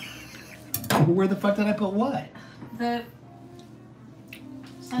 Where the fuck did I put what? The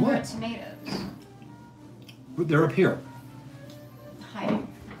sun-dried tomatoes. They're up here. Hiding.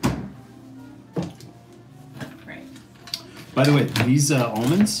 Great. By the way, these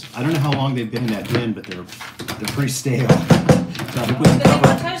almonds, I don't know how long they've been in that bin, but they're pretty stale.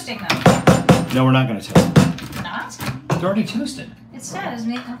 We're toasting them. No, we're not going to toast them. Not? They're already toasted. It says,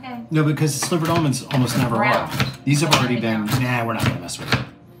 okay. No, because slivered almonds almost never are. These have already been, nah, we're not going to mess with it.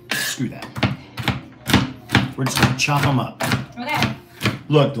 Screw that. We're just going to chop them up. Okay.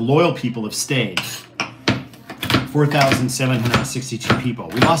 Look, the loyal people have stayed. 4,762 people.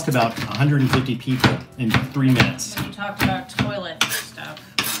 We lost about 150 people in 3 minutes. When you talked about toilet stuff.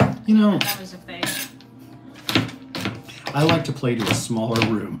 You know, that was a thing. I like to play to a smaller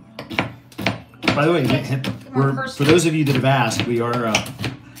room. By the way, for those of you that have asked, we are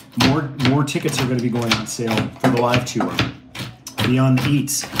more tickets are going to be going on sale for the live tour. Beyond the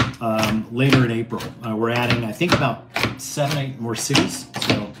Eats later in April. We're adding, I think, about 7, 8 more cities.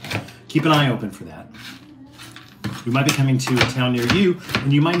 So keep an eye open for that. We might be coming to a town near you,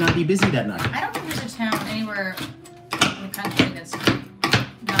 and you might not be busy that night. I don't think there's a town anywhere in the country that's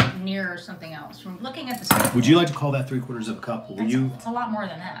not near something else. From looking at the schedule. Would you like to call that 3/4 of a cup? It's a lot more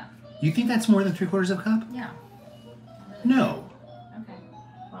than that. You think that's more than 3/4 of a cup? Yeah. No. Okay.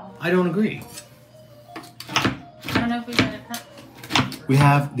 Well. I don't agree. I don't know if we got a cup. We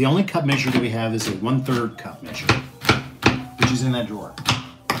have, the only cup measure that we have is a 1/3 cup measure, which is in that drawer.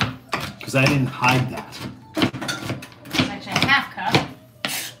 Because I didn't hide that. It's actually a half cup.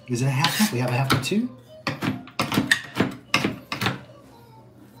 Is it a half cup? We have a half cup too?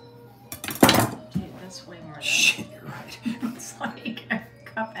 Dude, that's way more than Shit, you're right. It's like a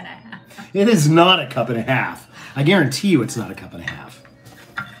cup and a half. It is not a cup and a half. I guarantee you it's not a cup and a half.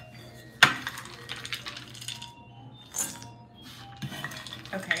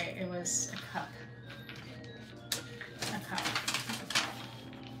 Okay, it was a cup. A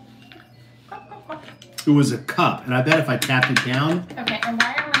cup. It was a cup, and I bet if I tapped it down. Okay, and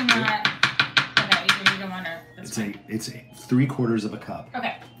why are we not? Okay, you don't want to. It's a 3/4 of a cup.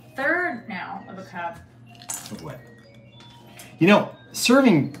 Okay, 1/3 now of a cup. Of what? You know,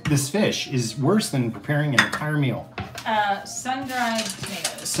 serving this fish is worse than preparing an entire meal. Sun-dried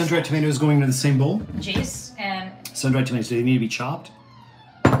tomatoes. Sun-dried tomatoes going into the same bowl? Jace and Sun-dried tomatoes, do they need to be chopped?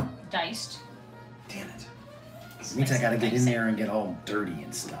 Diced. Damn it. It means I gotta get in there and get all dirty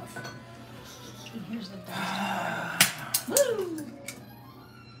and stuff. Okay, here's the diced. Woo!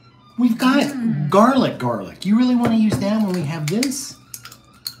 We've got garlic. You really want to use that when we have this?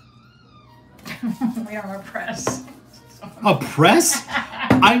 We don't have a press. A press?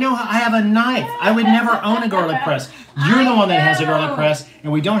 I know, I have a knife. I would never own a garlic press. You're the one that has a garlic press,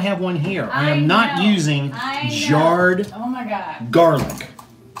 and we don't have one here. I am not using jarred garlic.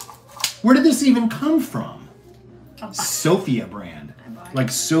 Where did this even come from? Sophia brand. Like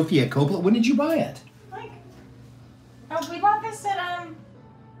Sophia Coppola. When did you buy it? We bought this at,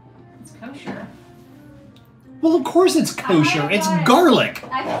 it's kosher. Well, of course it's kosher. It's garlic.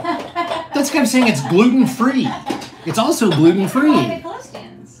 That's kind of saying it's gluten-free. It's also gluten-free.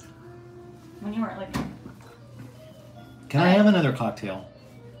 When you were like... Can I have another cocktail?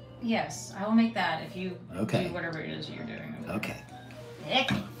 Yes, I will make that if you do whatever it is you're doing. Okay.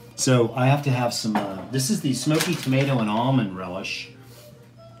 So I have to have some, this is the smoky tomato and almond relish.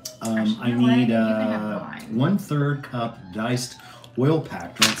 I need 1/3 cup diced oil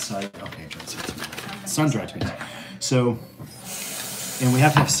packed dried sun-dried tomatoes. So, and we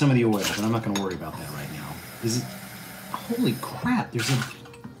have to have some of the oil, but I'm not going to worry about that right now. This is, holy crap, there's a...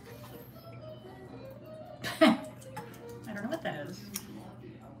 I don't know what that is.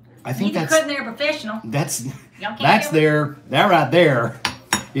 I think that's... You there professional. That right there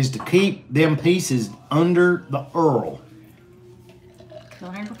is to keep them pieces under the Earl.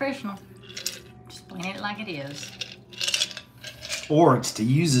 Culinary professional. Just plain it like it is. Or it's to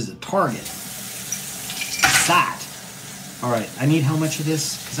use as a target. Sight. All right, I need how much of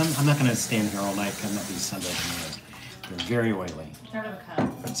this? Because I'm not going to stand here all night cutting up these sun-dried tomatoes. They're very oily. 1/3 of a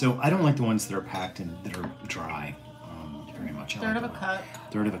cup. So I don't like the ones that are packed and that are dry very much. 1/3 of a cup.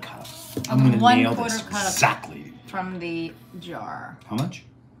 1/3 of a cup. I'm going to nail this exactly. From the jar. How much?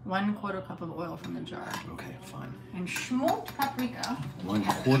 1/4 cup of oil from the jar. Okay, fine. And smoked paprika.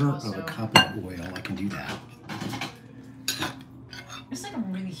 1/4 of a cup of oil. I can do that. It's like a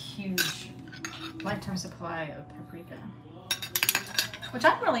really huge lifetime supply of paprika. Which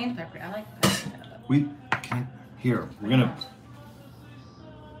I'm really into paprika. I like paprika. Here, we're gonna.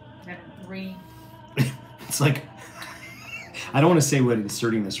 It's like, I don't want to say what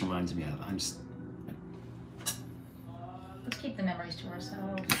inserting this reminds me of. I'm just. Let's keep the memories to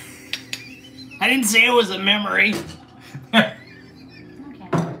ourselves. I didn't say it was a memory. Okay.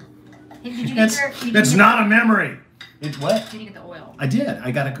 Hey, did you that's not a memory. It's what? Did you get the oil? I did. I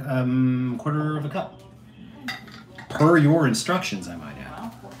got a 1/4 of a cup. Per your instructions, I might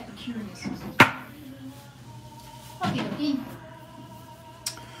add. Well, I'm curious. Okay.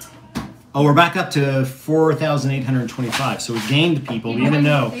 Oh, we're back up to 4,825. So we gained people, even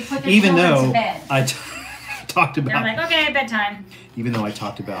though I talked about. I'm like, okay, bedtime. Even though I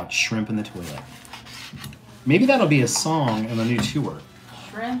talked about shrimp in the toilet. Maybe that'll be a song in the new tour.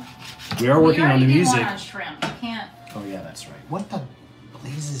 Shrimp. We are working on the music. One on shrimp. You can't. Oh yeah, that's right. What the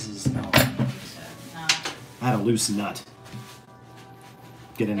blazes is no? No. I had a loose nut.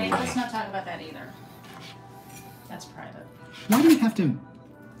 Get in the way. Let's not talk about that either. That's private. Why do you have to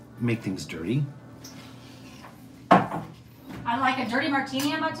make things dirty? I like a dirty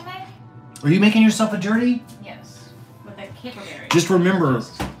martini I'm about to make. Are you making yourself a dirty? Yes. With a caperberry. Just remember,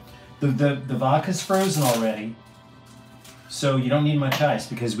 the vodka's frozen already. So you don't need much ice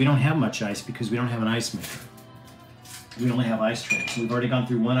because we don't have much ice because we don't have an ice maker. We only have ice trays. So we've already gone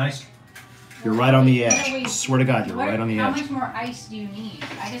through one ice. You're right on the edge. Swear to God, you're right on the edge. How much more ice do you need?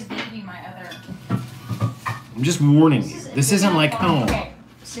 I just gave you my other... I'm just warning you. This isn't like home. Okay,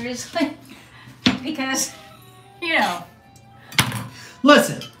 seriously? Because, you know...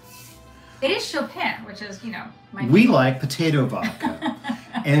 Listen. It is Chopin, which is, you know... We like potato vodka.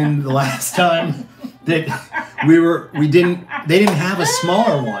 And the last time that they didn't have a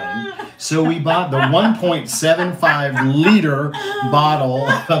smaller one. So we bought the 1.75 liter bottle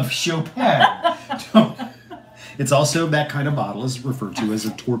of Chopin. It's also, that kind of bottle is referred to as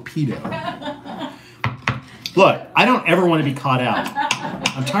a torpedo. Look, I don't ever want to be caught out.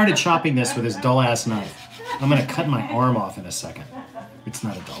 I'm tired of chopping this with this dull-ass knife. I'm going to cut my arm off in a second. It's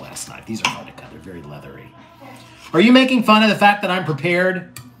not a dull-ass knife. These are hard to cut. They're very leathery. Are you making fun of the fact that I'm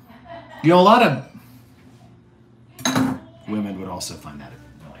prepared? You know, a lot of women would also find that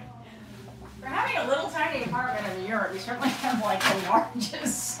annoying. For having a little tiny apartment in Europe, you certainly have like the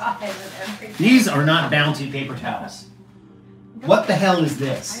largest size of everything. These are not Bounty paper towels. What the hell is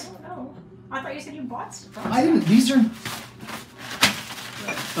this? I don't know. I thought you said you bought stuff. I didn't. These are.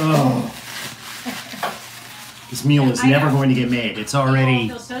 Oh. This This meal is never going to get made. It's already. I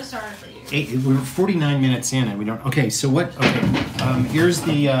feel so sorry for you. We're 49 minutes in and we don't. Okay, so what? Okay, here's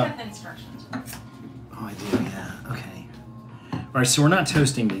the. Instructions. Oh, I do. Yeah. Okay. All right, so we're not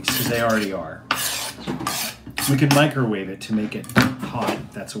toasting these because they already are. We could microwave it to make it hot.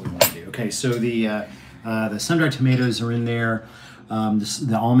 If that's what we want to do. Okay, so the sun-dried tomatoes are in there.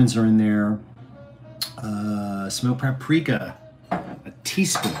 The almonds are in there. Smoked paprika, a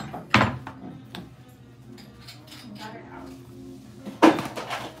teaspoon.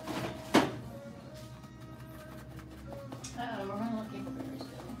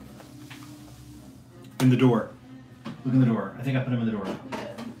 In the door. Look in the door. I think I put them in the door.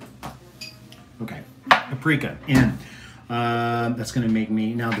 Okay. Paprika in. That's going to make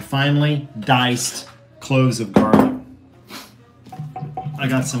me now the finely diced cloves of garlic. I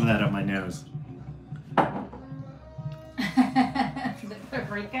got some of that up my nose. The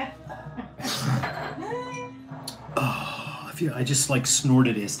paprika. Oh, I just like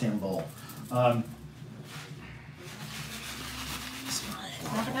snorted Istanbul.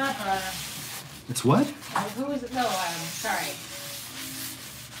 It's what? Who was it? No, sorry.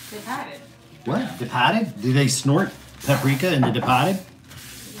 Departed. What? Departed? Did they snort paprika in the Departed?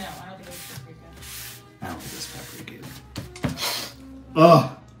 No, I don't think it was paprika. I don't think it's paprika.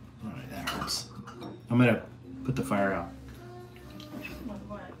 Oh! Alright, that hurts. I'm gonna put the fire out.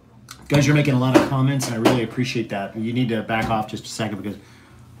 What? Guys, you're making a lot of comments and I really appreciate that. You need to back off just a second because...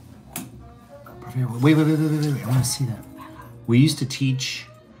 Wait. I want to see that. We used to teach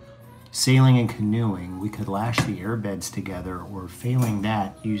sailing and canoeing. We could lash the airbeds together, or failing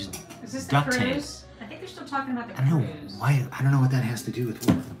that, use Is this duct the tape. cruise? I think they're still talking about the I don't know cruise. why. I don't know what that has to do with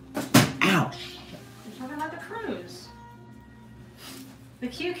what. Ow! They're talking about the cruise. The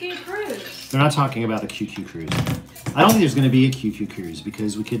QQ cruise. They're not talking about the QQ cruise. I don't think there's going to be a QQ cruise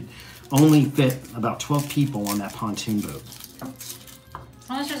because we could only fit about 12 people on that pontoon boat. As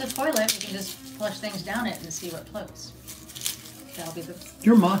long as there's a toilet, we can just flush things down it and see what floats. That'll be the.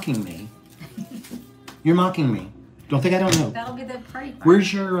 You're mocking me. You're mocking me. Don't think I don't know. That'll be the party part.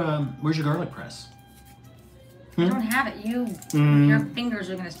 Where's your garlic press? You don't have it. Your fingers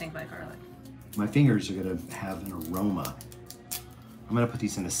are gonna stink like garlic. My fingers are gonna have an aroma. I'm gonna put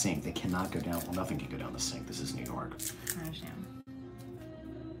these in the sink. They cannot go down. Well, nothing can go down the sink. This is New York. I understand.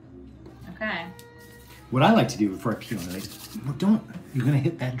 Okay. What I like to do before I pee on it, don't. You're gonna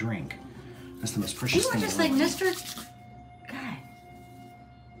hit that drink. That's the most precious You are thing. just like Mr. God.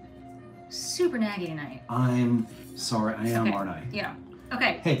 Super naggy tonight. I'm sorry. I am, Okay. aren't I? Yeah.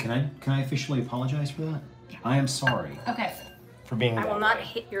 Okay. Hey, can I officially apologize for that? Yeah. I am sorry Okay. for being. I that will not way.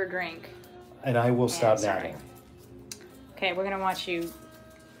 hit your drink. And I will stop sorry. nagging. Okay, we're gonna watch you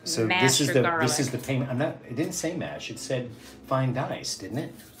So mash this is your the garlic. this is the payment. I'm not. It didn't say mash. It said fine dice, didn't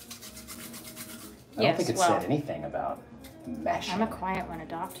it? I don't Yes, think it well, said anything about mashing. I'm a quiet one.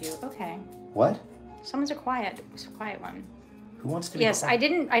 Adopt you. Okay. What? Someone's a quiet one. Who wants to be? Yes, quiet?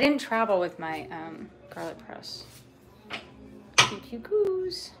 I didn't travel with my garlic press. QQ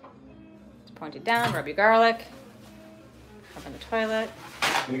goose. It's pointed down. Rub your garlic. Rub in the toilet.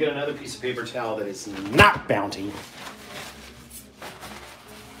 We get another piece of paper towel that is not Bounty.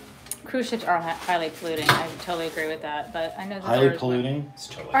 Cruise ships are highly polluting. I totally agree with that. But I know that Highly there's one- polluting. It's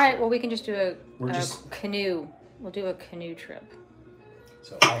totally All right. true. Well, we can just do We're a just- canoe. We'll do a canoe trip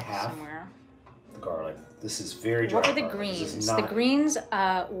So I have somewhere. the garlic. This is very dry. What were the garlic. This is greens? not- The greens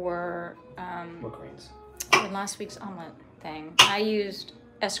were What greens? in last week's omelet thing. I used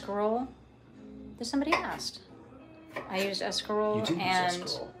escarole. Somebody asked. I used escarole You do use and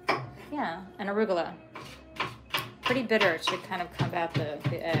escarole. yeah, and arugula. Pretty bitter to kind of combat the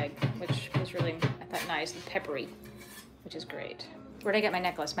egg, which was really, I thought, nice and peppery, which is great. Where'd I get my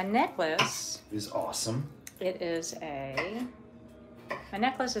necklace? My necklace, It is awesome. it is my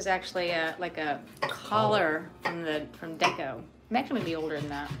necklace is actually like a collar from Deco. I'm actually maybe older than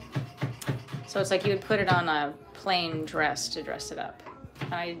that. So it's like you would put it on a plain dress to dress it up.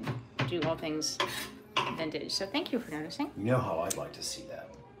 I do all things vintage, so thank you for noticing. You know how I'd like to see that.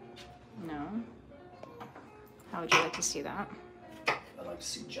 No. How would you like to see that? I'd like to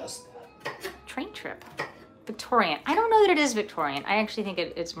see just that. Train trip. Victorian. I don't know that it is Victorian. I actually think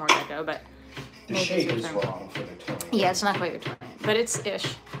it's more Deco, but The maybe shape it's is Victorian. wrong for Victorian. Yeah, it's not quite Victorian, but it's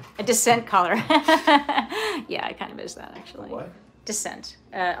ish. A descent collar. Yeah, it kind of is that actually. What? Descent.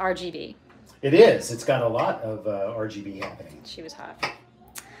 RGB. It is. It's got a lot of RGB happening. She was hot.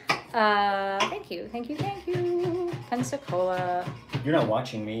 Thank you. Pensacola. You're not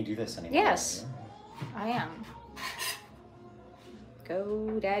watching me do this anymore. Yes. I am.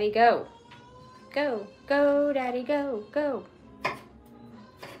 Go, daddy, go. Go, go, daddy, go, go.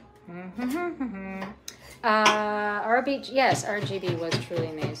 RGB was truly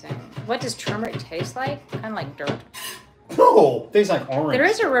amazing. What does turmeric taste like? Kind of like dirt. No, tastes like orange. There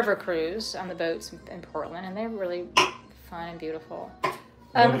is a river cruise on the boats in Portland, and they're really fun and beautiful.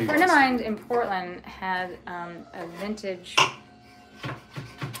 A friend of mine in Portland had a vintage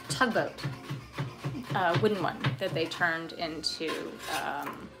tugboat, wooden one, that they turned into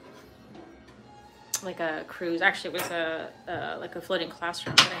like a cruise. Actually, it was like a floating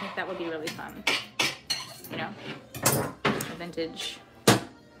classroom, but I think that would be really fun. You know, a vintage.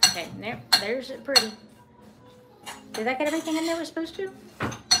 Okay, there's it pretty. Did that get everything in there we're supposed to?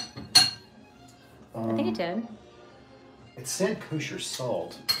 I think it did. It said kosher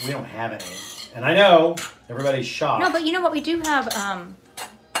salt. We don't have any. And I know everybody's shocked. No, but you know what? We do have.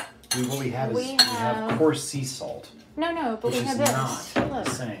 What we have is we have coarse sea salt. No, but we have this. Which is not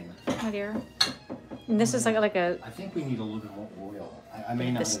the same. Oh dear. And this is like a. I think we need a little bit more oil. I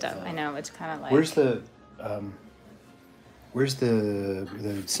may not. This stuff. I know it's kind of like. Where's the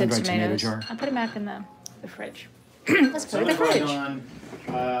sun-dried tomato jar? I put it back in the fridge. Let's go to the fridge.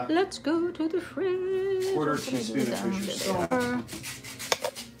 Let's go to the fridge. Quarter teaspoon of kosher salt.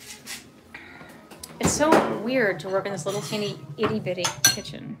 It's so weird to work in this little teeny itty bitty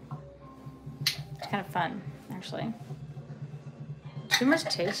kitchen. It's kind of fun, actually. Turmeric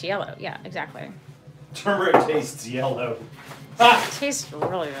tastes yellow. Yeah, exactly. Turmeric tastes yellow. It tastes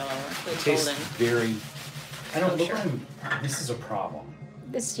really yellow. It tastes golden. very. I don't look at him. This is a problem.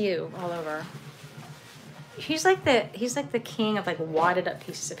 It's you all over. He's like the king of like wadded up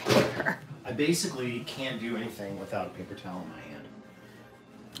pieces of paper. I basically can't do anything without a paper towel in my hand.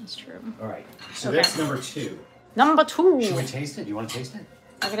 That's true. All right. So that's number 2. Number 2. Should we taste it? Do you want to taste it?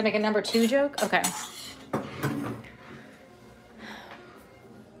 I'm gonna make a number 2 joke. Okay.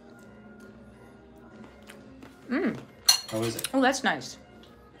 How is it? Oh, that's nice.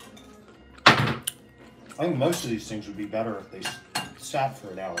 I think most of these things would be better if they sat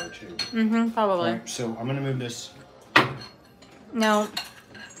for an hour or 2. Mm-hmm, probably. All right, so I'm going to move this. No,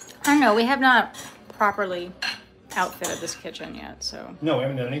 I don't know. We have not properly outfitted this kitchen yet, so. No, we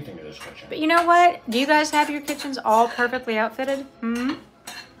haven't done anything to this kitchen. But you know what? Do you guys have your kitchens all perfectly outfitted?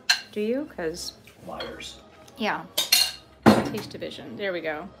 Do you? Because. Liars. Yeah. Taste division. There we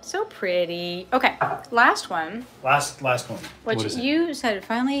go. So pretty. Okay, last one. Last one. Which what is you it? said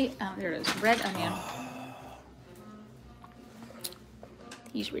finally. Oh, there it is. Red onion.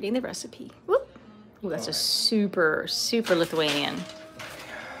 He's reading the recipe. Whoop. Ooh, that's a super, super Lithuanian.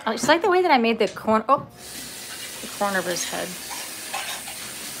 Oh, it's like the way that I made the corn. Oh, the corner of his head.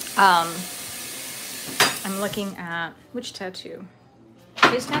 I'm looking at which tattoo.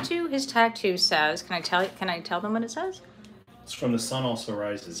 His tattoo. His tattoo says. Can I tell them what it says? It's from The Sun Also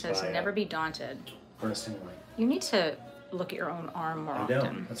Rises. It says, "Never be daunted." Ernest Hemingway. You need to look at your own arm more often. I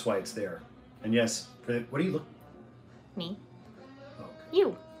don't. That's why it's there. And yes, what do you look? Me. Oh, okay.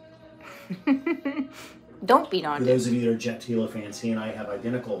 You. Don't be daunted. For those of you that are Jet Tila fans, he and I have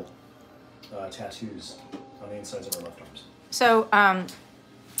identical tattoos on the insides of our left arms. So,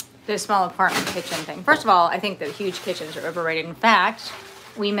 the small apartment kitchen thing. First of all, I think that huge kitchens are overrated. In fact,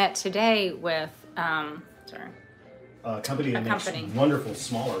 we met today with, a company that makes wonderful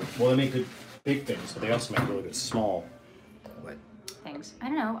smaller. Well, they make good big things, but they also make really good small. What? Things. I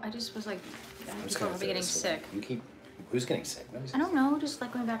don't know. I just was like, people will be getting sick. Who's getting sick? I don't know. Just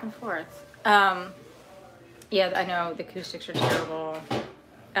like going back and forth. Yeah, I know the acoustics are terrible.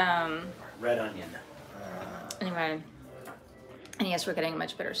 Red onion. Anyway, and yes, we're getting a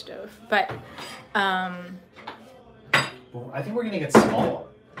much better stove, but well, I think we're gonna get smaller.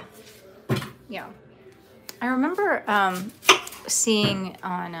 Yeah, I remember seeing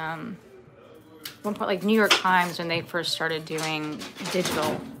on one point, like New York Times, when they first started doing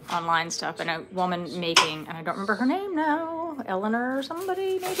digital online stuff, and a woman making, and I don't remember her name now, Eleanor or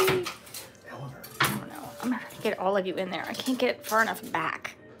somebody, maybe. Eleanor. I don't know. I'm gonna have to get all of you in there. I can't get far enough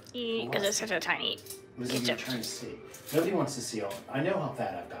back because it's such a tiny kitchen. You're trying to see. Nobody wants to see all. I know how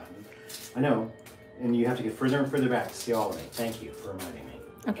fat I've gotten. I know, and you have to get further and further back to see all of me. Thank you for reminding me.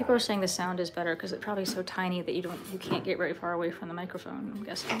 And people are saying the sound is better because it's probably so tiny that you can't get very far away from the microphone, I'm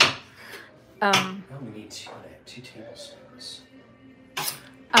guessing. No, we need 2 tablespoons.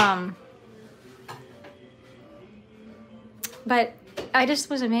 But I just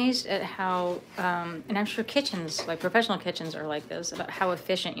was amazed at how, and I'm sure kitchens, like professional kitchens, are like this, about how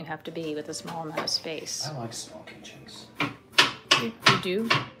efficient you have to be with a small amount of space. I like small kitchens. You do?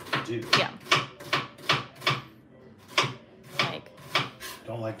 I do. Yeah. Like.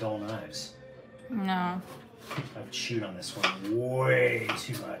 Don't like dull knives. No. I've chewed on this one way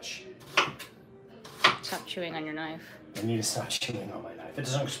too much. Stop chewing on your knife. I need to stop chewing on my knife.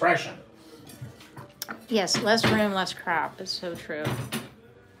 It's an expression. Yes, less room, less crap. It's so true.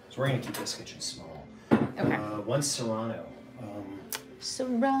 So we're gonna keep this kitchen small. Okay. One Serrano.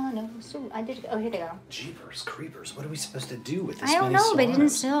 Serrano. I did. Oh, here they go. Jeepers creepers! What are we supposed to do with this? I don't many know. They didn't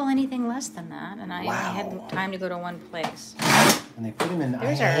Serranos? sell anything less than that, and I Wow. had time to go to one place. And they put them in.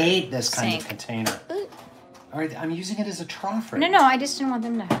 There's I our hate this kind sink. of container. Ooh. All right, I'm using it as a trough right No, now. no, I just didn't want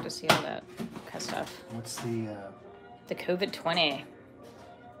them to have to see all that kind of stuff. What's the The COVID-20.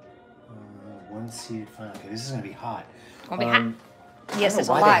 one seed? Fine. Okay, this is gonna be hot. It's gonna be hot. Yes, know it's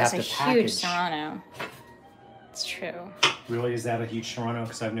a why they lot. have It's a to huge package- Serrano. It's true. Really, is that a huge Serrano?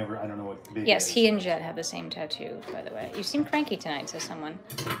 Because I don't know what big. Yes, it is. he and Jet have the same tattoo, by the way. You seem cranky tonight, says someone.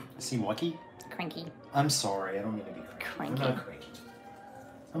 I seem lucky. Cranky. I'm sorry. I don't mean to be cranky. Cranky. I'm not cranky.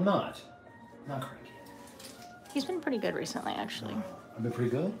 I'm not. I'm not cranky. He's been pretty good recently, actually. I've been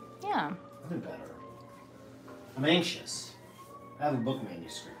pretty good. Yeah. I've been better. I'm anxious. I have a book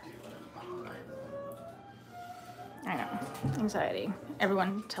manuscript due, but I'm behind. I know. Anxiety.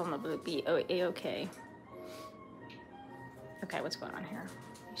 Everyone tell them to be A-okay. Okay, what's going on here?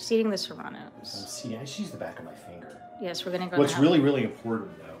 Seating the Serranos. See, I just use the back of my finger. Yes, we're gonna go. What's really, really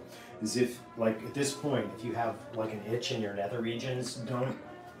important though, is if, like, at this point, if you have like an itch in your nether regions, don't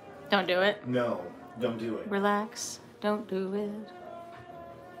do it. don't do it. Relax. Don't do it.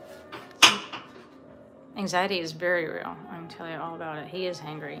 Anxiety is very real. I can tell you all about it. He is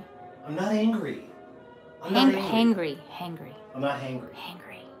hangry. I'm not angry. I'm not angry. Hangry. I'm not hangry.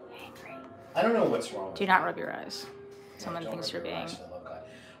 Hangry. I don't know what's wrong with Do me. not rub your eyes. Yeah, Someone don't thinks rub you're your being. eyes for the love of God.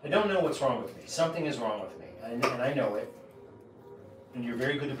 I don't know what's wrong with me. Something is wrong with me, and I know it. And you're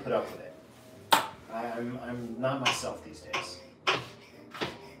very good to put up with it. I'm not myself these days.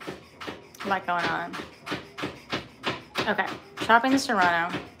 A lot going on. Okay, chopping the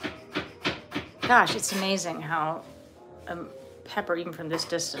Serrano. Gosh, it's amazing how pepper, even from this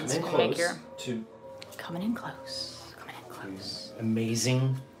distance, Come in can make close your to coming in close.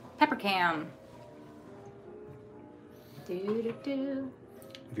 amazing. Pepper cam. Do.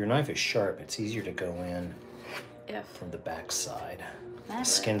 If your knife is sharp, it's easier to go in If from the back side, the Never.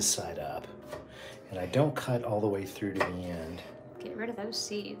 skin side up. And I don't cut all the way through to the end. Get rid of those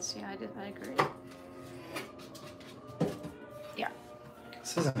seeds. Yeah, I agree. Yeah.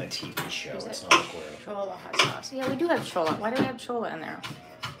 This isn't a TV show. Is It's it not like we're... Chola hot sauce. Yeah, we do have chola. Why do we have chola in there?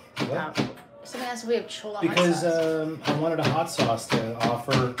 What? Someone asked if we have chola Because hot sauce. I wanted a hot sauce to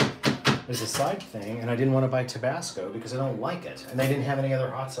offer as a side thing, and I didn't want to buy Tabasco because I don't like it. And they didn't have any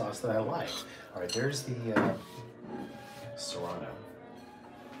other hot sauce that I like. All right, there's the Serrano.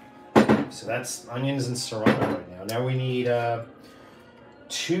 So that's onions and Serrano right now. Now we need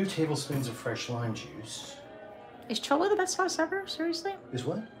 2 tablespoons of fresh lime juice. Is chola the best sauce ever? Seriously? Is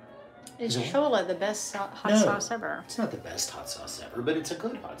what? Is Is it chola the best hot No. sauce ever? It's not the best hot sauce ever, but it's a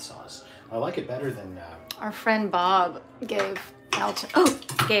good hot sauce. I like it better than... Our friend Bob gave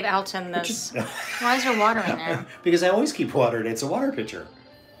Alton this. Why is there water in there? Because I always keep water in it. It's a water pitcher.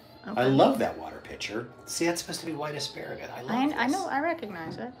 Okay. I love that water pitcher. See, that's supposed to be white asparagus. I love I this. know, I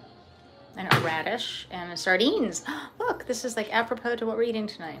recognize it. And a radish and sardines. Look, this is like apropos to what we're eating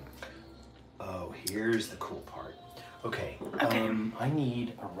tonight. Oh, here's the cool part. Okay. Okay. I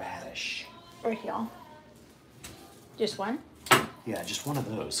need a radish. Right here. Just one? Yeah, just one of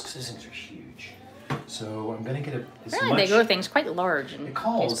those, because those things are huge. So I'm going to get as Really, much... they grow things quite large in It these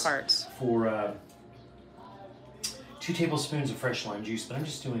calls parts. for 2 tablespoons of fresh lime juice, but I'm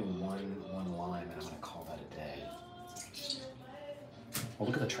just doing one lime, and I'm going to call that a day. Well,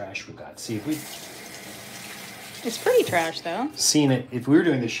 look at the trash we've got. See, if we... It's pretty trash, though. Seeing it, if we were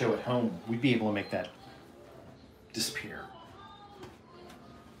doing this show at home, we'd be able to make that disappear.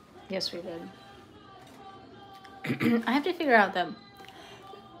 Yes, we did. I have to figure out the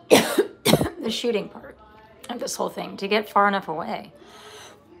the shooting part of this whole thing to get far enough away.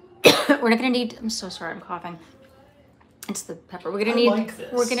 We're not gonna need. I'm so sorry. I'm coughing. It's the pepper. We're gonna need. like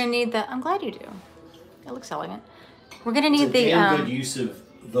this. We're gonna need the. I'm glad you do. It looks elegant. We're gonna need It's a the. damn good use of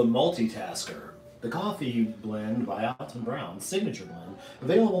the multitasker. The coffee blend by Alton Brown, signature blend,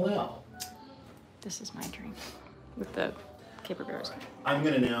 available now. This is my drink with the caper berries. I'm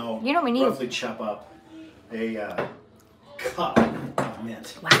gonna now You know what we need? roughly chop up a cup of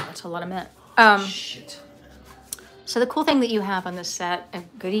mint. Wow, that's a lot of mint. Shit. So the cool thing that you have on this set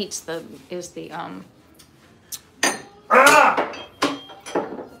of Good Eats is the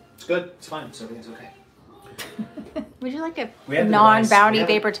It's good. It's fine. So everything's okay. Would you like a We have the non-bounty device-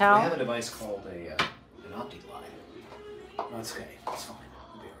 paper We towel? have a device called an OptiGlide. That's okay. It's fine.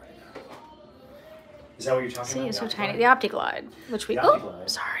 We'll be all right now. Is that what you're talking See, about? it's so The tiny. OptiGlide? The OptiGlide, which we. The Oh, OptiGlide.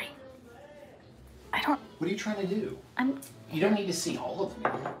 sorry. I don't. What are you trying to do? You don't need to see all of me.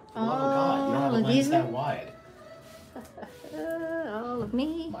 For the love of God, you don't have a lens that wide. All of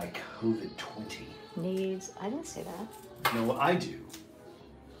me. My COVID 20 Needs. I didn't say that. You know what I do?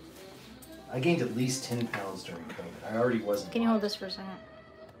 I gained at least 10 pounds during COVID. I already wasn't. Can you hold this for a second?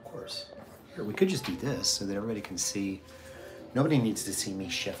 Of course. Here, we could just do this so that everybody can see. Nobody needs to see me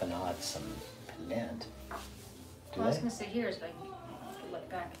chiffonade some mint. Well, I was going to sit here so I can look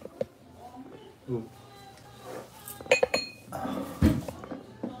back. Ooh.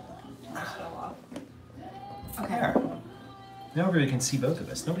 Okay. There. Now everybody can see both of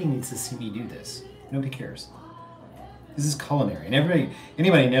us. Nobody needs to see me do this. Nobody cares. This is culinary, and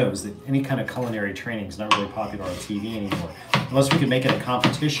anybody knows that any kind of culinary training is not really popular on TV anymore, unless we could make it a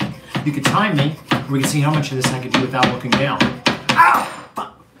competition. You could time me, and we could see how much of this I could do without looking down. Ow!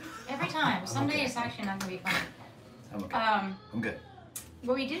 Every time. Someday it's actually not going to be fun. I'm okay. I'm good.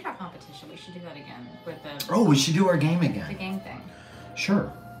 Well, we did our competition. We should do that again with the. Oh, we should do our game again. The game thing.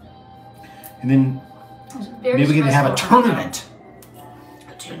 Sure. And then maybe we can have a tournament.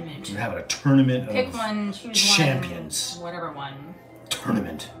 A tournament. We have a tournament Pick of one, choose champions. one, whatever one.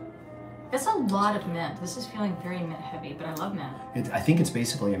 Tournament. That's a lot of mint. This is feeling very mint heavy, but I love mint. I think it's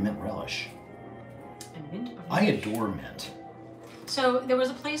basically a mint relish. A mint relish. I adore mint. So there was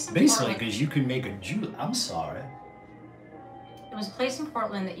a place in Basically, Portland. because you can make a juice. I'm sorry. There was a place in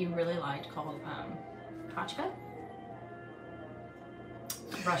Portland that you really liked called Kachka?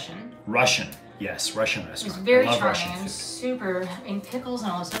 Russian. Russian. Yes, Russian It restaurant. was very I love charming. Russian It food. was super, I mean, pickles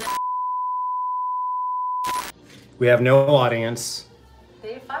and all this. We have no audience.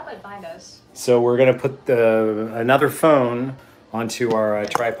 They probably find us. So we're going to put another phone onto our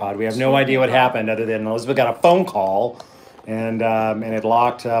tripod. We have no idea what happened other than Elizabeth got a phone call and it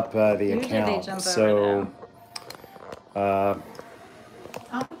locked up the Usually account. they jump So I'll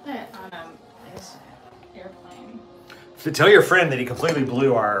put it on this airplane. tell your friend that he completely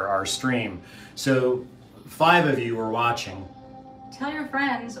blew our stream. So 5 of you were watching. Tell your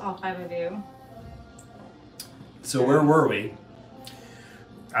friends, all 5 of you. So where were we?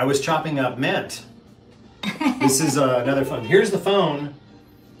 I was chopping up mint. This is another phone. Here's the phone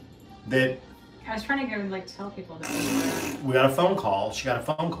that I was trying to go like tell people that. we got a phone call. She got a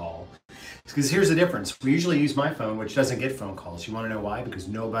phone call. Because here's the difference. We usually use my phone, which doesn't get phone calls. You want to know why? Because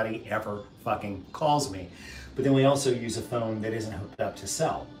nobody ever fucking calls me. But then we also use a phone that isn't hooked up to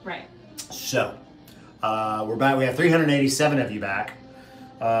cell. Right. So we're back. We have 387 of you back.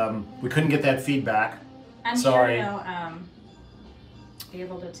 We couldn't get that feedback. I'm Sorry. sure they'll be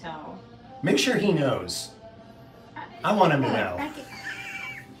able to tell. Make sure he knows. I want him to know. I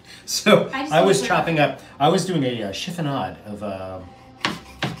So I was like chopping up. I was doing a chiffonade of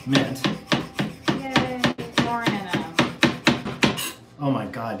mint. Yay, Lauren and Oh my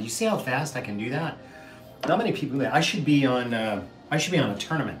God! Do you see how fast I can do that? Not many people do that. I should be on. I should be on a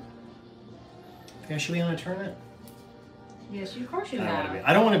tournament. Think I should be on a tournament? yes, of course you I don't have. wanna be-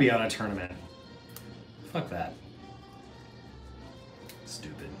 I don't want to be on a tournament. Fuck that.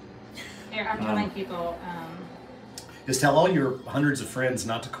 Stupid. Here, I'm telling people. Just tell all your hundreds of friends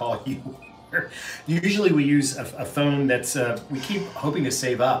not to call you. Usually we use a phone that's, we keep hoping to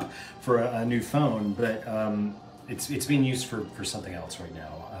save up for a new phone, but it's being used for something else right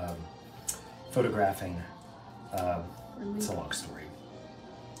now. Photographing, it's a long story.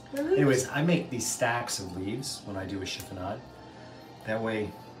 Anyways, I make these stacks of leaves when I do a chiffonade. That way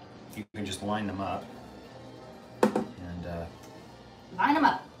you can just line them up. And Line them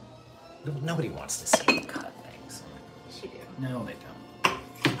up. nobody wants to see me cut things. Yes, you do. No, they don't.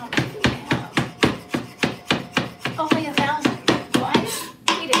 Oh, only 1,000. Well, I just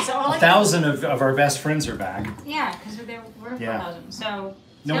hate it. So all 1,000 of our best friends are back. Yeah, because there were 4,000. So.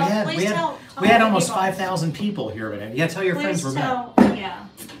 No, tell- we please had tell almost people. 5,000 people here today. Yeah, tell your friends Please we're tell. back. Yeah.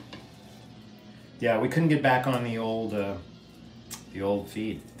 Yeah, we couldn't get back on the old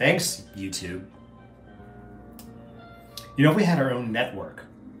feed. Thanks, YouTube. You know, if we had our own network,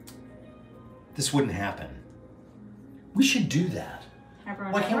 this wouldn't happen. We should do that.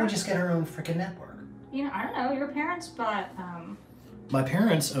 Everyone Why can't we network? just get our own freaking network? You know, I don't know. Your parents bought. My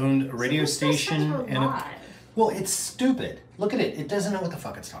parents owned a radio this stuff station for and what? well, it's stupid. Look at it. It doesn't know what the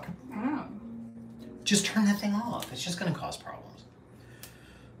fuck it's talking. I don't know. Just turn that thing off. It's just going to cause problems.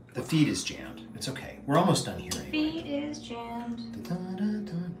 The feed is jammed. It's okay. We're almost done here anyway. Feet is jammed.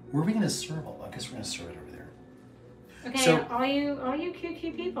 Where are we going to serve it? I guess we're going to serve it over there. Okay, So- all you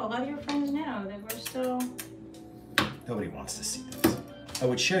cute people, let your friends know that we're still. Nobody wants to see this. I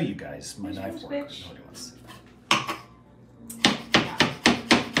would show you guys my Which knife one's work, but which? nobody wants to see that. Yeah.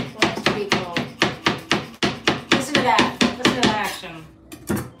 Let the people. Listen to that. Listen to that action.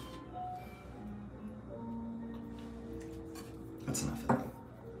 That's enough of that.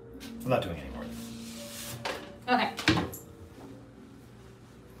 I'm not doing any more. Okay.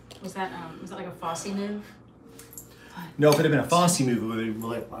 Was that like a Fosse move? No, if it had been a Fosse move,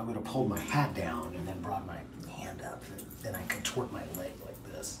 I would have pulled my hat down and then brought my hand up, and then I contort my leg like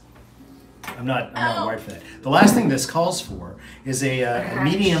this. I'm not wired for that. The last thing this calls for is a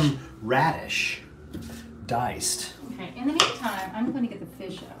medium radish, diced. Okay. In the meantime, I'm going to get the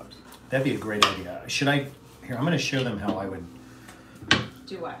fish out. That'd be a great idea. Should I? Here, I'm going to show them how I would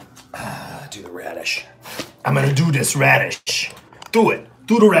do what? Do the radish. I'm going to do this radish. Do it.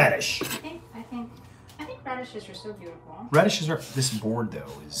 Do the radish. I think radishes are so beautiful. Radishes are. This board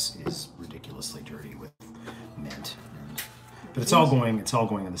though is ridiculoly dirty with mint, but it's all going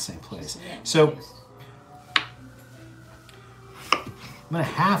in the same place. So I'm gonna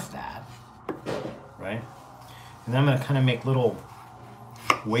half that, right? And then I'm gonna kind of make little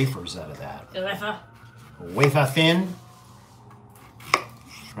wafers out of that. Wafer thin,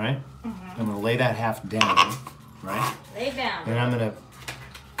 right? Mm-hmm. I'm gonna lay that half down, right? Lay down. And I'm gonna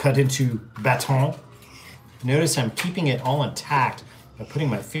cut into baton. Notice I'm keeping it all intact by putting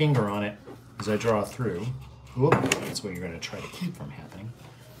my finger on it as I draw through. Whoop, that's what you're going to try to keep from happening.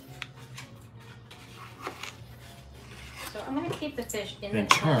 So I'm going to keep the fish in then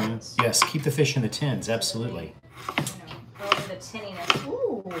the turn. tins. Yes, keep the fish in the tins, absolutely. Go over the tinniness.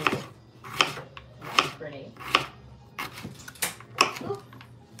 Ooh, that's pretty. Ooh.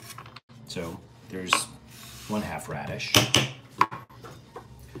 So there's 1/2 radish.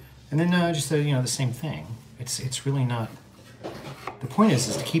 And then just the same thing. It's really not. The point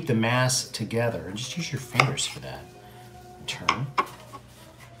is to keep the mass together and just use your fingers for that. And turn.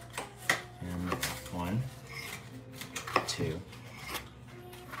 And 1, 2.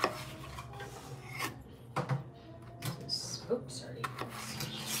 Oops, sorry.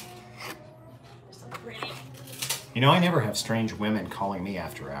 So pretty. You know, I never have strange women calling me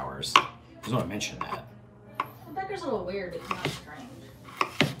after hours. I just want to mention that. Well, Becker's a little weird, but it's not strange.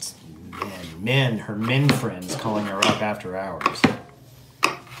 Her men friends calling her up after hours.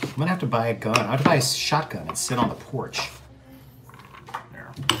 I'm gonna have to buy a gun. I have to buy a shotgun and sit on the porch.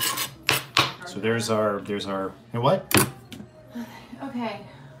 There. So there's our, you know what? Okay.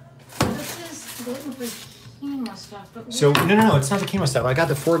 This is gluten-free quinoa stuff, but So, no, it's not the quinoa stuff. I got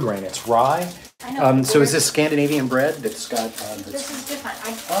the four grain. It's rye. I know. So is this Scandinavian bread that's got... this is different.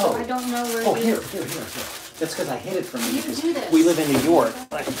 I don't know where Oh, here. That's because I hid it from you. You do this. We live in New York.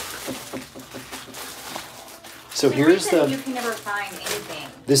 So here's the... You can never find anything.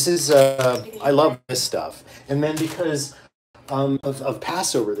 This is, I love this stuff. And then because of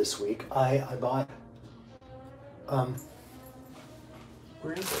Passover this week, I bought,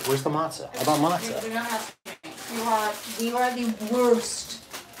 where is it? Where's the matzah? I bought matzah. You're not asking. You are the worst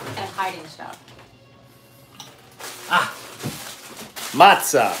at hiding stuff.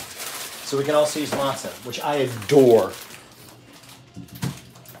 Matzah. So we can also use matzah, which I adore.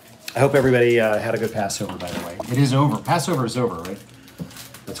 I hope everybody had a good Passover, by the way. It is over. Passover is over, right?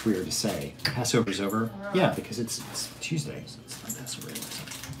 That's weird to say. Passover's over? Yeah, because it's Tuesday, so it's not Passover anymore.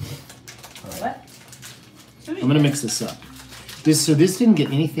 All right. What? I'm going to mix this up. This didn't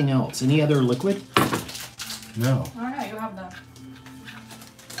get anything else. Any other liquid? No. Oh, no, you have the...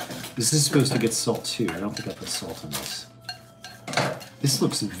 This is supposed to get salt, too. I don't think I put salt in this. This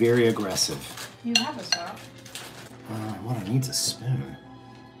looks very aggressive. You have the salt. What I need is a spoon.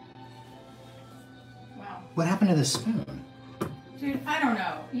 Wow. What happened to the spoon? Dude, I don't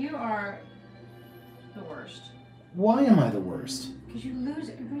know. You are the worst. Why am I the worst? Because you lose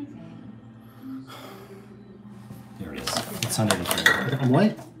everything. There it is. It's underneath here. I'm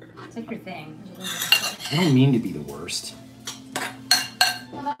what? It's like your thing. I don't mean to be the worst.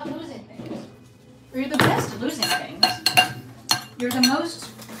 Well, not losing things. You're the best at losing things. You're the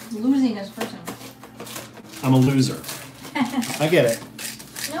most losingest person. I'm a loser. I get it.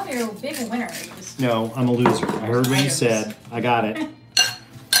 No, you're a big winner. You just... No, I'm a loser. I heard what you said. I got it.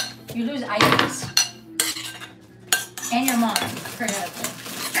 You lose items. And your mom, periodically.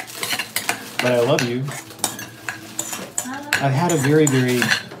 But I love you. I've had a very,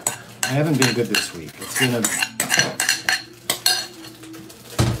 I haven't been good this week. It's been a...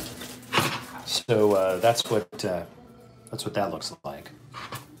 So that's what that looks like.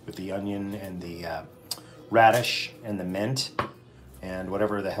 With the onion and the radish and the mint and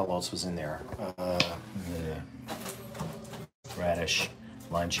whatever the hell else was in there. Radish,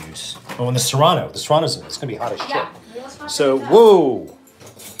 lime juice. Oh, and the serrano. The serrano's in it. It's going to be hot as shit. Yeah. So, whoa.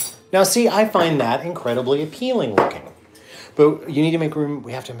 Now, see, I find that incredibly appealing looking. But you need to make room.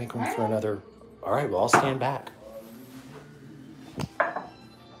 We have to make room for another. All right, well, I'll stand back.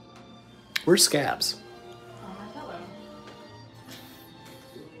 Where's Scabs? On my pillow.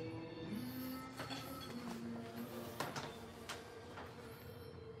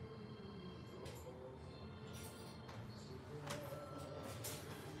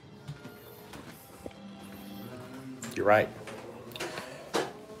 You're right.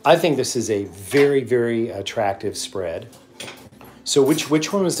 I think this is a very, very attractive spread. So which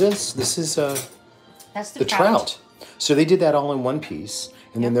one was this? This is That's the trout. So they did that all in one piece.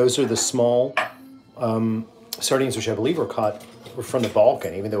 And then those are the small sardines, which I believe were from the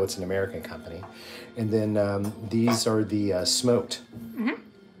Balkan, even though it's an American company. And then these are the smoked.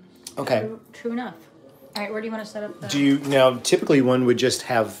 Mm-hmm. Okay. True enough. All right, where do you want to set up the... Now, typically one would just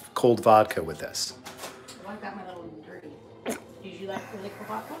have cold vodka with this. Well, I've got my little dirty. Do you like really cold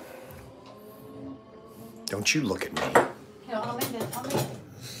vodka? Don't you look at me. Here, I'll make it.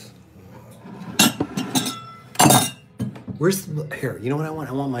 Where's the... Here, you know what I want?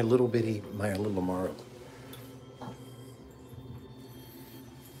 I want my little Amaro.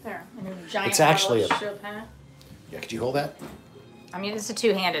 There. And a giant It's actually bottle of Chopin. Yeah, could you hold that? I mean, it's a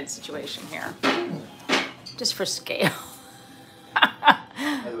two-handed situation here. Just for scale. By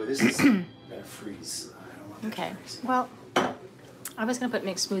the way, this is gonna freeze. I don't want Okay. Well, I was gonna put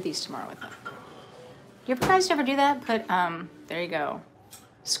mixed smoothies tomorrow with them. You guys ever do that? Put there you go.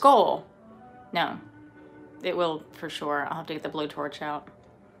 Skull. No. It will for sure. I'll have to get the blowtorch out.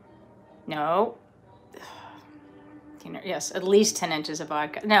 No. Yes, at least 10 inches of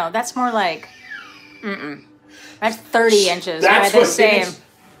vodka. No, that's more like That's 30 inches. That's the same.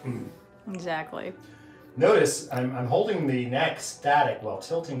 Exactly. Notice I'm holding the neck static while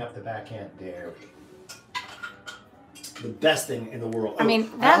tilting up the back end. There. The best thing in the world. I mean,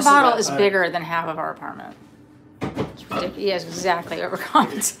 that bottle is bigger than half of our apartment. It's ridiculous. Yes, exactly.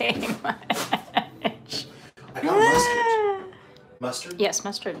 Overcompensating. I got mustard. Mustard? Yes,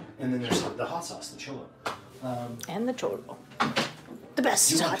 mustard. And then there's the hot sauce, the cholo. And the cholo. The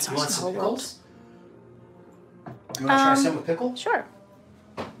best hot sauce in the whole world. You want to try some with pickle? Sure.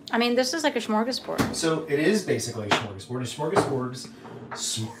 I mean, this is like a smorgasbord. So it is basically a smorgasbord. A smorgasbord's...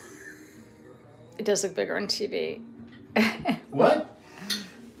 It does look bigger on TV. What?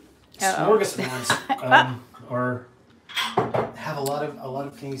 Smorgasbords have a lot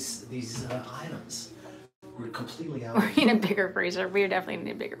of these items. We're completely out. We need a bigger freezer. We definitely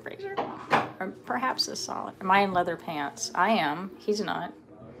need a bigger freezer. Or perhaps a solid. Am I in leather pants? I am. He's not.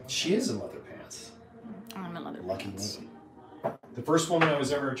 She is in leather pants. I'm in leather Lucky pants. me. The first woman I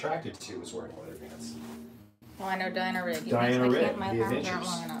was ever attracted to was wearing leather pants. Well, I know Diana Rigg. Diana Rigg, my the arms aren't Avengers.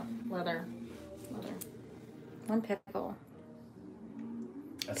 long enough. Leather. One pickle.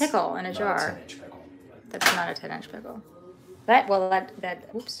 Pickle in a jar. 10-inch pickle. That's not a 10-inch pickle. That.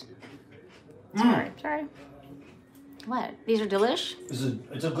 Oops. Sorry. What? These are delish?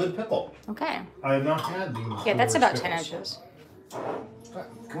 It's a good pickle. Okay. I have not had these. Yeah, that's about pickles. 10 inches.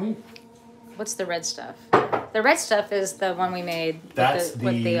 Can we? What's the red stuff? The red stuff is the one we made That's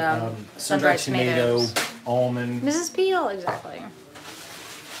with the sun-dried tomato, almond. Mrs. Peel, exactly.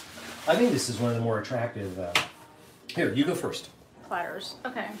 I think this is one of the more attractive. Here, you go first. Platters.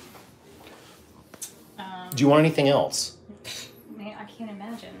 Okay. Do you want anything else? Man, I can't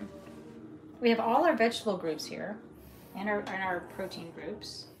imagine. We have all our vegetable groups here, and our protein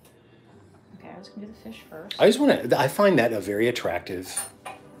groups. Okay, I was gonna do the fish first. I find that a very attractive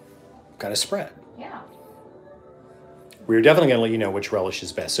kind of spread. Yeah. We're definitely going to let you know which relish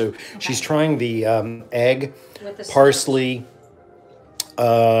is best. So she's trying the egg, With the parsley,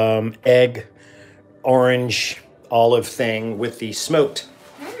 egg, orange, olive thing with the smoked.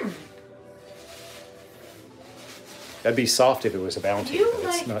 That'd be soft if it was a bounty. But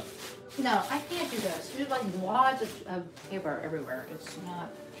it's not. No, I can't do this. There's like wads of paper everywhere. It's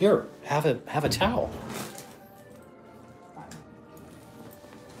not. Here, have a towel.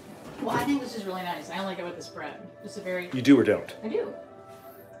 Well, I think this is really nice. I like it with the spread. It's a very. You do or don't? I do.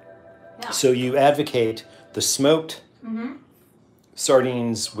 Yeah. So you advocate the smoked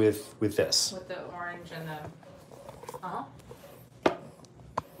sardines with this. With the orange and the.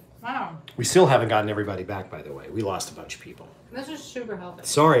 Wow. We still haven't gotten everybody back, by the way. We lost a bunch of people. This is super healthy.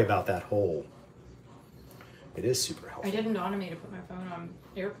 Sorry about that hole. It is super healthy. It didn't dawn on me to put my phone on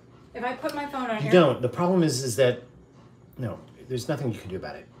air. If I put my phone on You air. don't. The problem is that no, there's nothing you can do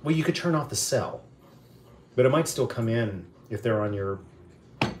about it. Well, you could turn off the cell, but it might still come in if they're on your.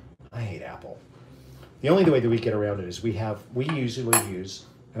 I hate Apple. The only way that we get around it is we usually use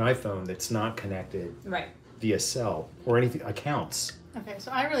an iPhone that's not connected via cell or anything accounts. Okay,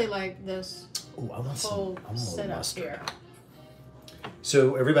 so I really like this whole setup mustard. here.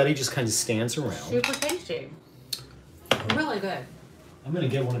 So everybody just kind of stands around. Super tasty. Really good. I'm gonna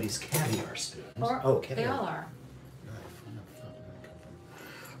get one of these caviar spoons. Caviar. They all are.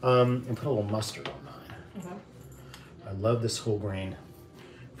 And put a little mustard on mine. I love this whole grain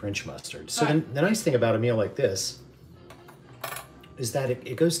French mustard. So the nice thing about a meal like this is that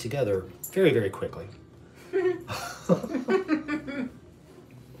it goes together very, very quickly.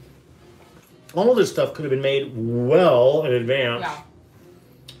 All of this stuff could have been made well in advance. Yeah.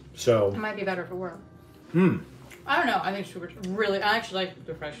 So. It might be better for work. I don't know. I think super, really, I actually like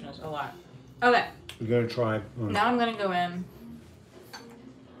the freshness a lot. Okay. We're going to try. Now I'm going to go in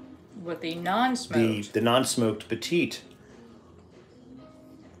with the non-smoked. The non-smoked petite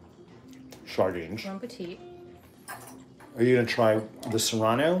sardines. One petite. Are you going to try the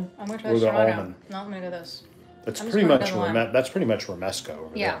Serrano? I'm going to try or the Serrano. almond? No, I'm going to go this. That's pretty much Romesco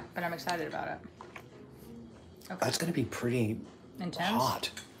over yeah, there. but I'm excited about it. Okay. That's going to be pretty intense. Hot.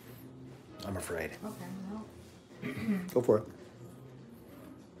 I'm afraid. Okay. Well. Go for it.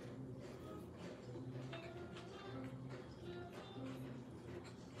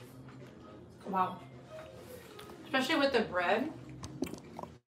 Wow. Especially with the bread.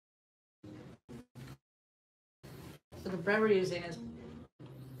 So the bread we're using is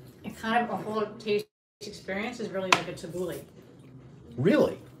kind of a whole taste experience is really like a tabbouleh.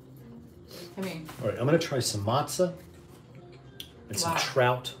 Really? I mean. All right, I'm going to try some matzah and some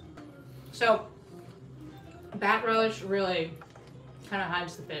trout. So, bat relish really kind of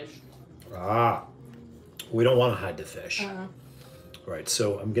hides the fish. Ah, we don't want to hide the fish. Uh-huh. All right,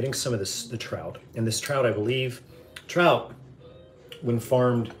 so I'm getting some of the trout. And this trout, I believe, trout, when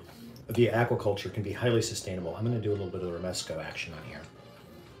farmed via aquaculture, can be highly sustainable. I'm going to do a little bit of the Romesco action on here.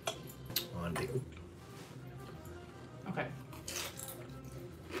 Okay.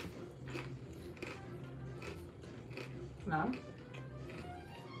 No.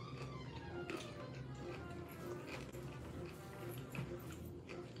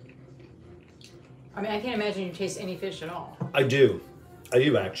 I mean, I can't imagine you taste any fish at all. I do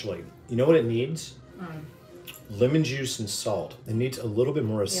actually. You know what it needs? Lemon juice and salt. It needs a little bit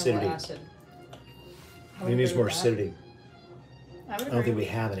more acidity. Yeah, acid. It needs more acidity. I don't think we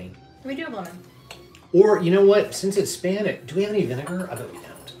have any. We do have lemon. Or, you know what? Since it's Spanish, do we have any vinegar? I bet we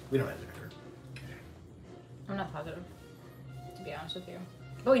don't. We don't have vinegar. I'm not positive, to be honest with you.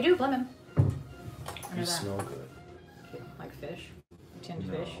 But we do have lemon. You smell good. Like fish? Tinned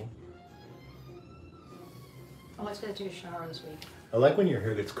fish? Oh, let's go take a shower this week. I like when your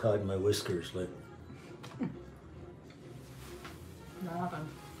hair gets caught in my whiskers. Like. Not often.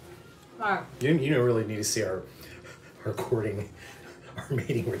 All right. You don't really need to see our courting, our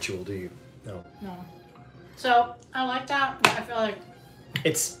mating ritual, do you? No. No. So, I like that, but I feel like...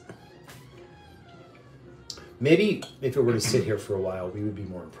 It's... Maybe if it were to sit here for a while, we would be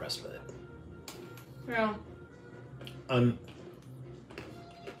more impressed with it. Yeah. Like,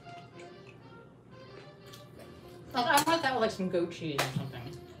 I want that with like some goat cheese or something.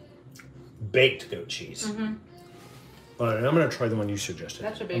 Baked goat cheese. Mm-hmm. All right, and I'm going to try the one you suggested.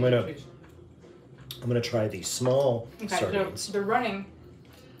 That's a baked goat cheese. I'm going to try the small sardines. Okay, so the running...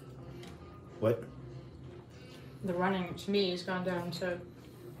 What? The running, to me, has gone down to...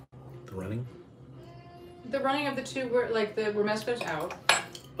 The running? The running of the two, like, the Romesco's out.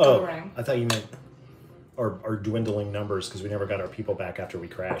 Oh, I thought you meant our dwindling numbers because we never got our people back after we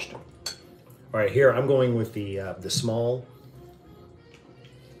crashed. All right, here, I'm going with the small...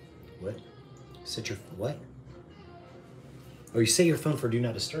 What? Set your... What? Oh, you set your phone for Do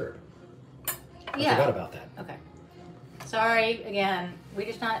Not Disturb. I forgot about that. Okay. Sorry, again. We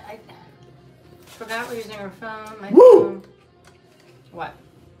just not... I forgot we're using our phone. My phone. What?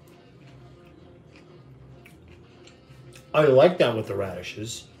 I like that with the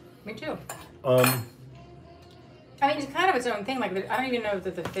radishes. Me too. I mean, it's kind of its own thing. Like, I don't even know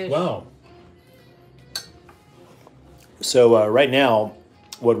that the fish... Wow. So right now,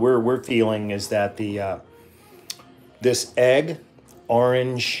 what we're feeling is that the this egg,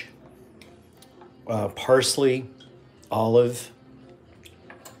 orange, parsley, olive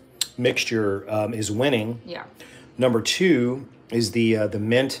mixture is winning. Yeah. Number 2 is the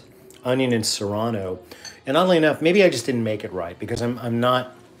mint, onion, and serrano. And oddly enough, maybe I just didn't make it right because I'm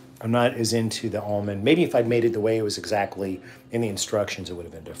not as into the almond. Maybe if I'd made it the way it was exactly in the instructions, it would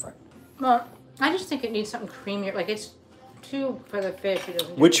have been different. Well, I just think it needs something creamier. Like, it's too for the fish. It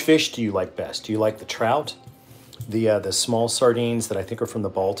doesn't. Which fish do you like best? Do you like the trout, the small sardines that I think are from the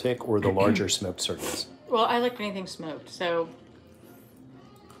Baltic, or the larger smoked sardines? Well, I like anything smoked, so.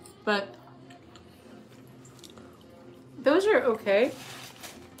 But those are okay.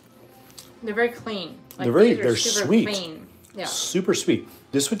 They're very clean. Like, they're super sweet. Clean. Yeah. Super sweet.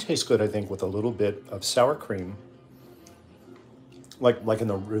 This would taste good, I think, with a little bit of sour cream, like in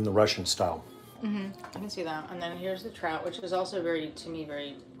the Russian style. Mm-hmm. I can see that. And then here's the trout, which is also to me,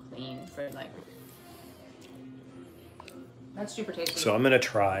 very clean. Very like. That's super tasty. So I'm gonna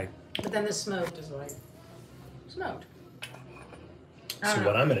try. But then the smoked is like smoked. So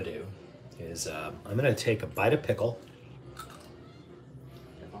what I'm gonna do is I'm gonna take a bite of pickle.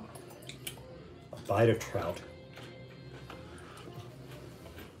 bite of trout.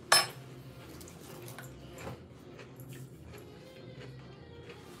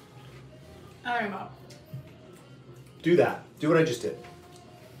 I don't know. Do that. Do what I just did.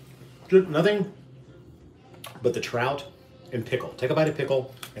 Do nothing but the trout and pickle. Take a bite of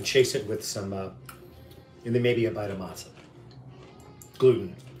pickle and chase it with some, and then maybe a bite of matzah.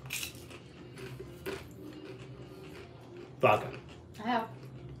 Gluten. Vodka. I have.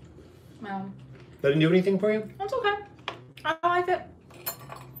 That didn't do anything for you? That's okay. I like it.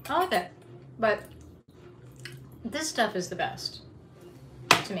 I like it. But this stuff is the best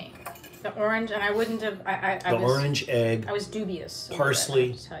to me. The orange, and I wouldn't have. I was, orange egg. I was dubious.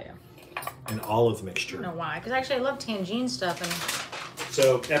 Parsley. Tell you. And olive mixture. I don't know why. Because actually, I love tangine stuff. And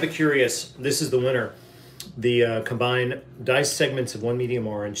so, Epicurious, this is the winner. The combined diced segments of 1 medium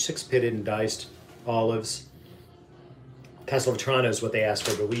orange, 6 pitted and diced olives. Castelvetrano is what they asked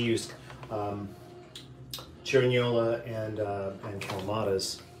for, but we used Cerignola and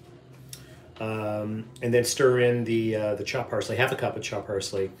Calamatas. And then stir in the chopped parsley, half a cup of chopped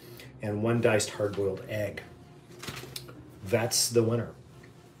parsley, and 1 diced hard-boiled egg. That's the winner.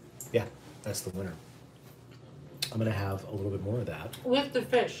 Yeah, that's the winner. I'm gonna have a little bit more of that. with the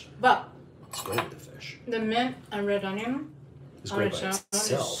fish, but It's great with the fish. the mint and red onion It's on great its by own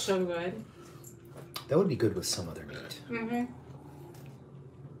itself. is so good. That would be good with some other meat. Mm-hmm.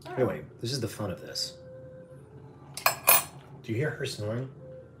 Anyway, this is the fun of this. Do you hear her snoring?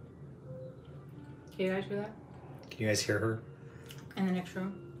 Can you guys hear that? Can you guys hear her? In the next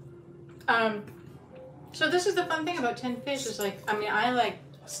room. So this is the fun thing about tinned fish is like, I mean, I like.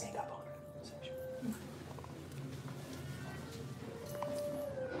 I'll sneak up on her.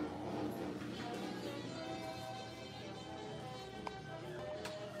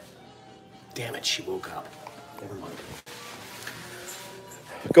 Damn it, she woke up. Never mind.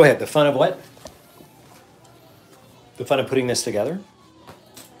 Go ahead. The fun of what? The fun of putting this together?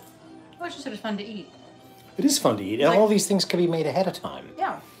 Well, it's just sort of fun to eat. It is fun to eat. And Like- all these things can be made ahead of time.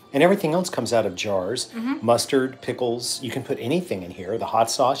 Yeah. And everything else comes out of jars. Mustard, pickles. You can put anything in here. The hot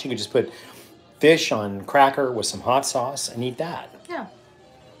sauce, you can just put fish on cracker with some hot sauce and eat that. Yeah.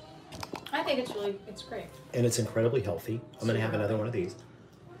 I think it's great. And it's incredibly healthy. I'm going to have another one of these.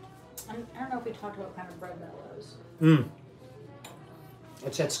 I don't know if we talked about what kind of bread that was.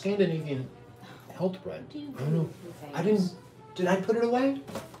 It's that Scandinavian health bread. Do you I don't know. do things? I didn't. Did I put it away?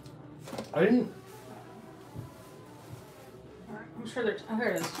 I didn't. I'm sure there's. Oh, here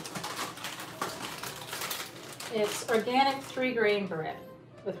it is. It's organic 3-grain bread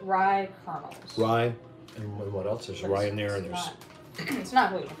with rye kernels. Rye. And what else? There's But rye it's- in there. And it's there's. not- It's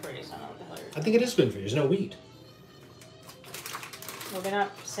not gluten free, so I don't know what the hell you're. I think it is good for you. There's no wheat. Well, they're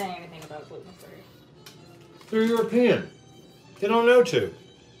not saying anything about gluten free. They're European. They don't know to.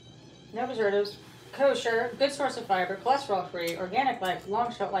 No preservatives, kosher, good source of fiber, cholesterol free, organic like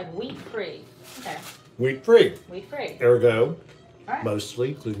long shot like wheat free. Okay, Wheat free. wheat free. Ergo, All right.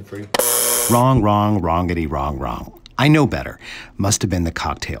 mostly gluten free. Wrong, wrongity, wrong. I know better. Must have been the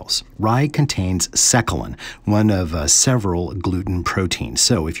cocktails. Rye contains secalin, one of several gluten proteins.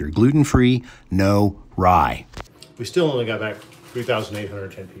 So if you're gluten-free, no rye. We still only got back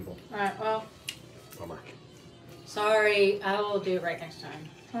 3,810 people. All right. Well, Bummer. sorry. I will do it right next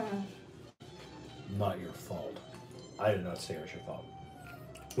time. Not your fault. I did not say it was your fault.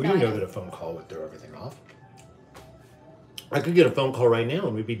 We No, do I know know. that a phone call would throw everything off. I could get a phone call right now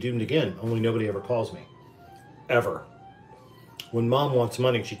and we'd be doomed again. Only nobody ever calls me. Ever. When Mom wants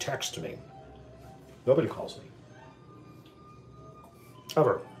money, she texts me. Nobody calls me.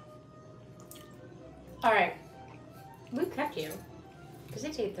 Ever. All right. We kept you because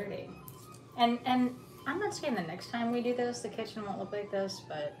it's 8:30, and I'm not saying the next time we do this, the kitchen won't look like this,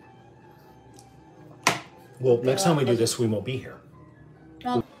 but Well, next time we do this, we won't be here.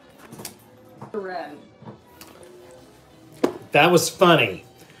 well, red. That was funny.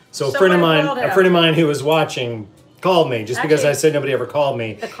 So a So friend of I mine, called a him. friend of mine who was watching, called me just because I Actually, said nobody ever called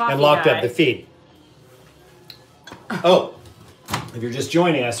me the coffee and locked guy. up the feed. Oh, if you're just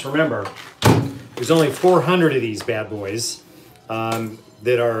joining us, remember there's only 400 of these bad boys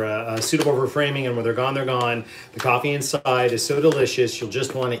that are suitable for framing, and when they're gone, they're gone. The coffee inside is so delicious, you'll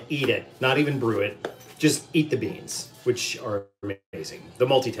just want to eat it, not even brew it. Just eat the beans, which are amazing. The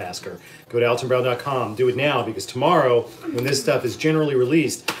multitasker. Go to altonbrown.com. Do it now, because tomorrow, when this stuff is generally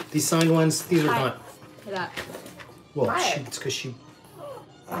released, these signed ones, these are Hi. not. Look at that. Well, Try it. it's because she.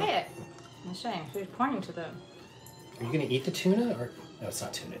 Try it. I'm saying she's pointing to the. Are you going to eat the tuna? Or no, it's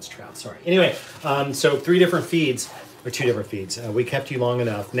not tuna, it's trout. Sorry. Anyway, so 3 different feeds, or 2 different feeds. We kept you long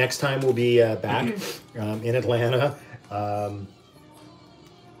enough. Next time we'll be back in Atlanta.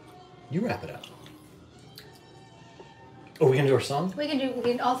 You wrap it up. Oh, we can do our song? We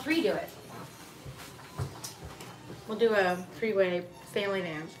can all three do it. We'll do a three-way family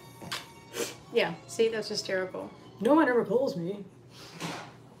dance. Yeah, see, that's hysterical. No one ever pulls me.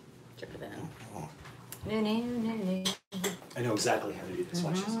 Except for them. I know exactly how to do this.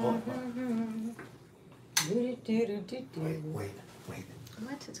 Watch this. Hold on. Wait.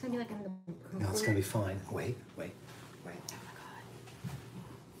 What? It's gonna be like in the. No, it's gonna be fine. Wait. Oh my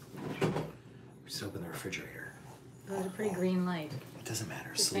god. Just open the refrigerator. Oh, there's a pretty green light. It doesn't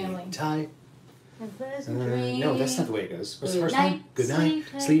matter. It's Sleep family. tight. No, that's not the way it goes. What's the Good first night, one? Good night.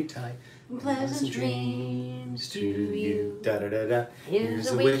 Sleep tight. Pleasant dreams to you. Da da da da.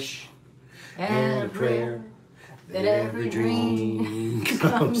 Here's a wish and a prayer that every dream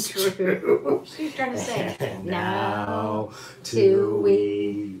comes true. She's trying to say, now till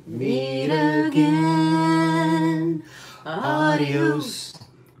we meet again. Adios,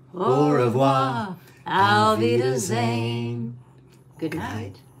 au revoir, Auf Wiedersehen. Good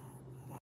night.